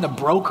I'm trying to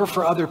broker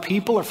for other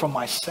people or for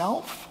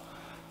myself?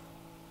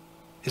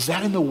 Is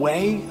that in the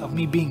way of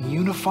me being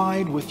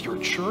unified with your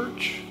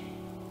church?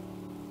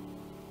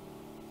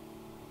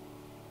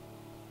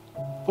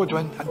 Lord,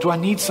 do I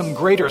need some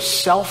greater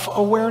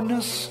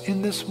self-awareness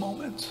in this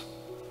moment?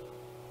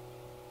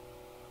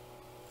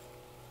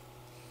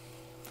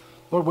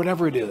 Lord,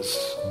 whatever it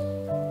is,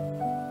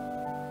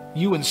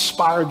 you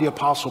inspired the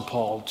Apostle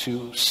Paul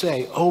to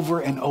say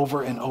over and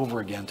over and over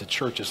again to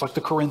churches like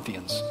the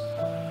Corinthians,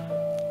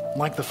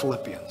 like the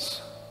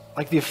Philippians,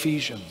 like the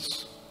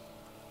Ephesians,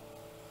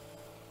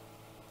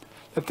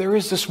 that there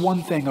is this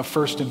one thing of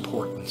first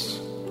importance.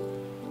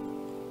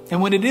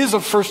 And when it is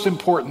of first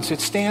importance,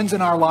 it stands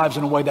in our lives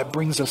in a way that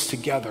brings us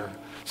together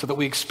so that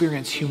we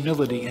experience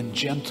humility and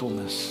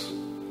gentleness,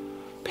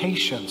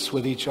 patience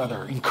with each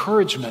other,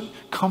 encouragement,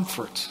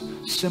 comfort,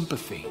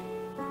 sympathy.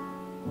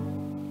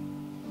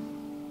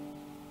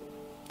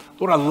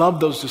 Lord, I love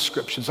those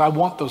descriptions. I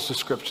want those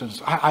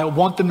descriptions. I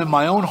want them in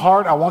my own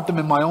heart. I want them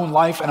in my own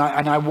life. And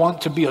I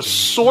want to be a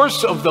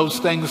source of those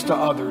things to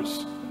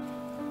others.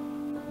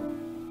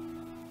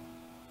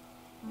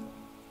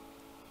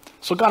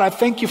 So God, I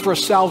thank you for a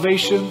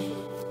salvation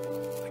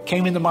that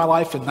came into my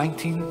life in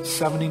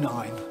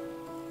 1979.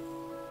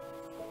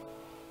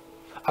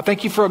 I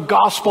thank you for a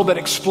gospel that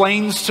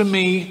explains to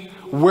me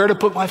where to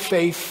put my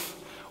faith,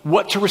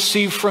 what to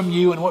receive from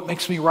you, and what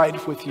makes me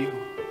right with you.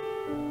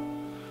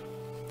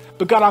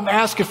 But God, I'm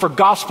asking for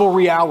gospel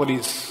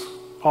realities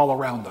all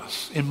around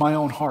us, in my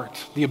own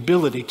heart. The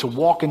ability to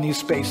walk in these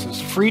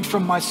spaces, freed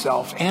from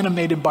myself,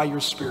 animated by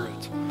your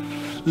Spirit,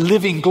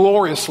 living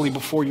gloriously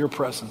before your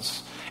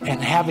presence, and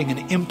having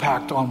an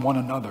impact on one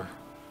another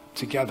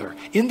together.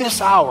 In this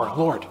hour,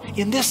 Lord,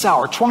 in this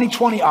hour,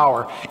 2020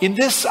 hour, in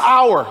this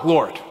hour,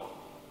 Lord,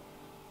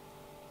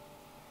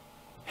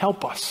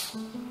 help us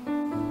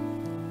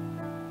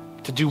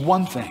to do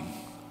one thing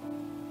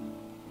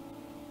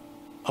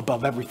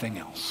above everything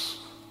else.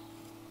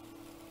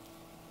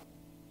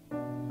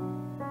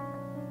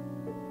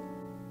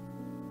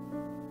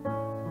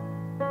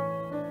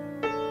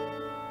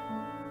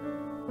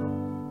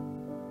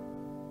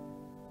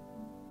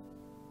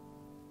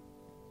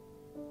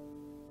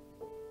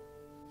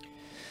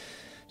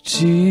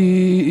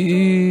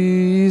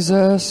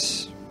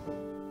 Jesus,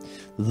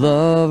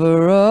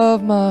 lover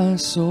of my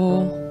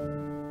soul,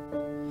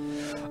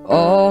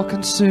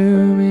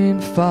 all-consuming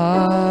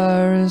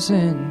fire is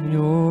in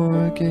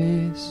your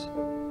gaze.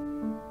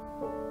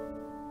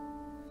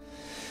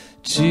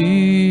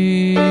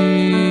 Jesus,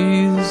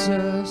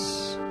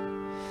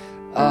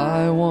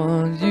 I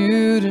want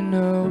you to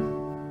know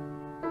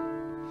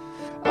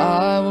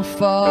I will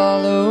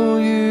follow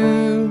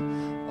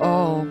you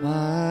all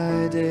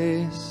my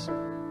days.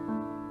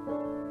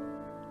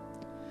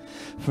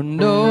 For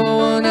no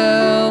one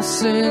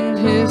else in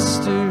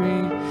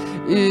history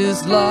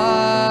is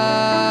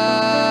like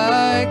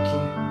you,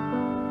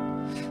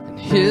 and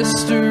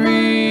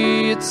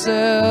history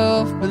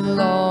itself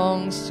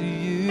belongs to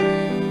you.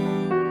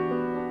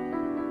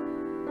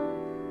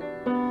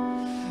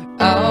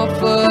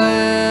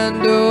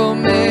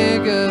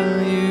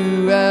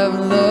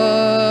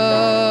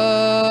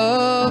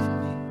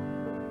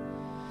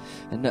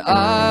 and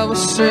I will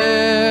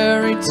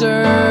share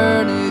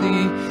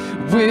eternity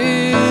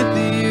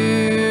with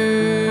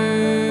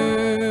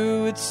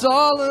you. It's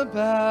all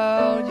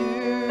about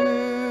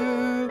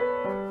you,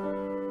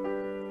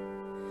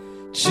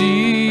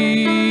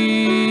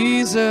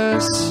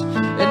 Jesus,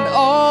 and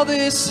all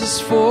this is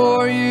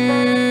for you,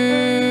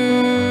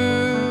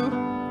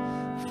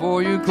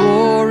 for your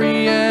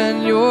glory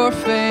and your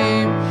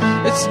fame.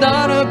 It's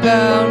not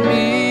about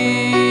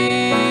me,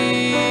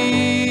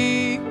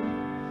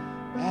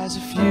 as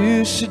if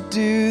you should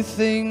do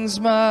things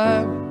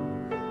my way.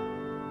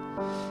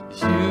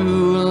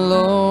 You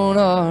alone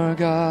are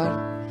God,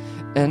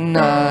 and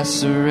I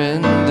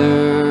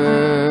surrender.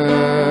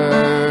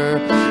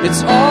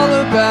 It's all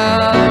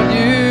about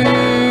you,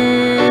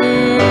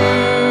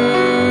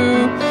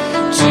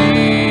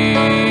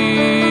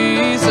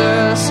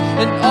 Jesus,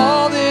 and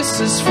all this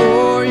is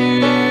for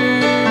you,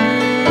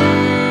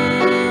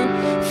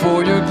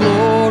 for your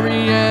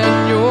glory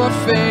and your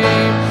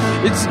fame.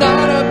 It's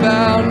not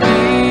about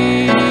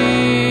me,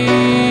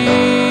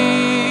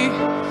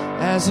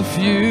 as if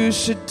you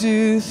should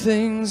do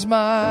things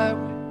my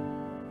way.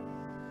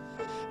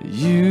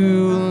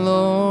 You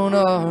alone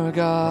are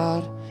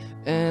God,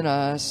 and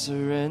I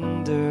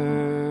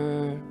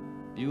surrender.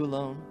 You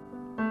alone.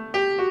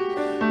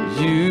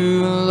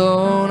 You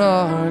alone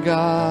are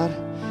God,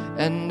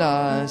 and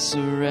I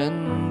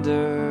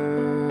surrender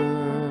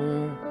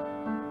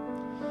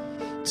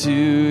to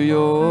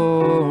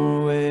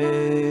your ways.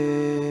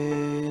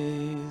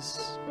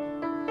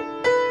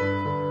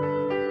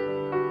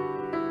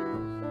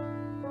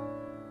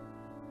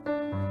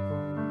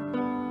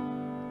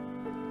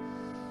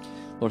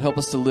 Lord, help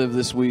us to live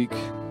this week,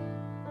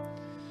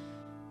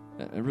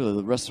 and really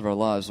the rest of our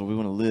lives, Lord, we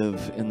want to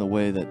live in the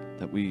way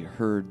that we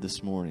heard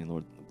this morning.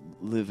 Lord,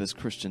 live as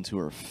Christians who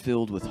are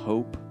filled with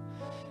hope,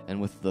 and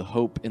with the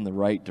hope in the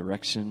right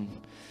direction,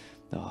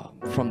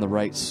 from the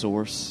right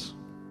source.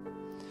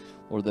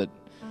 Lord, that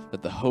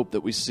the hope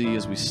that we see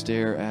as we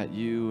stare at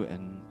you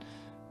and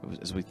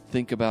as we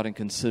think about and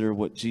consider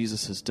what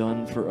Jesus has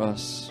done for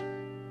us,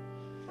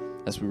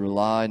 as we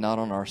rely not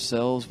on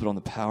ourselves but on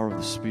the power of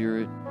the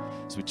Spirit,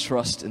 as we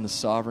trust in the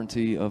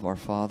sovereignty of our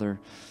Father.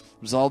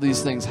 As all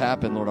these things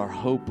happen, Lord, our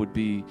hope would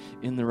be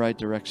in the right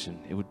direction.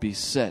 It would be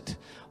set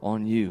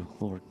on you,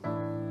 Lord.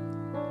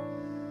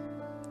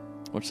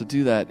 Lord, so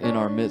do that in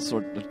our midst,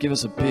 Lord. Give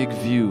us a big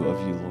view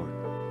of you, Lord.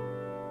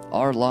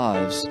 Our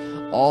lives,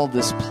 all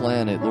this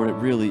planet, Lord, it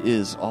really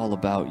is all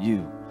about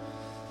you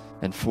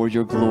and for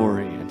your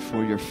glory and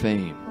for your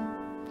fame.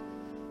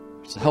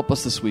 So help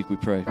us this week, we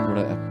pray. Lord,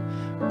 I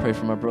pray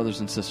for my brothers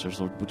and sisters,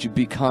 Lord. Would you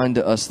be kind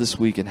to us this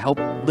week and help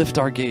lift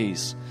our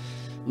gaze,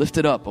 lift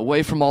it up,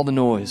 away from all the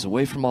noise,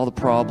 away from all the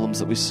problems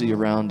that we see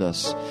around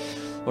us,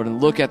 Lord,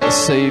 and look at the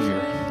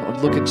Savior.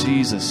 Lord, look at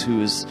Jesus,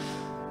 who is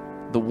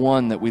the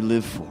one that we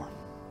live for,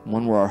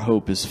 one where our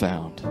hope is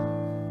found.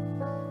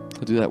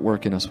 So do that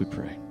work in us, we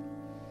pray.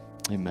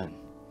 Amen.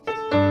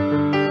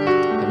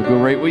 Have a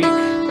great week.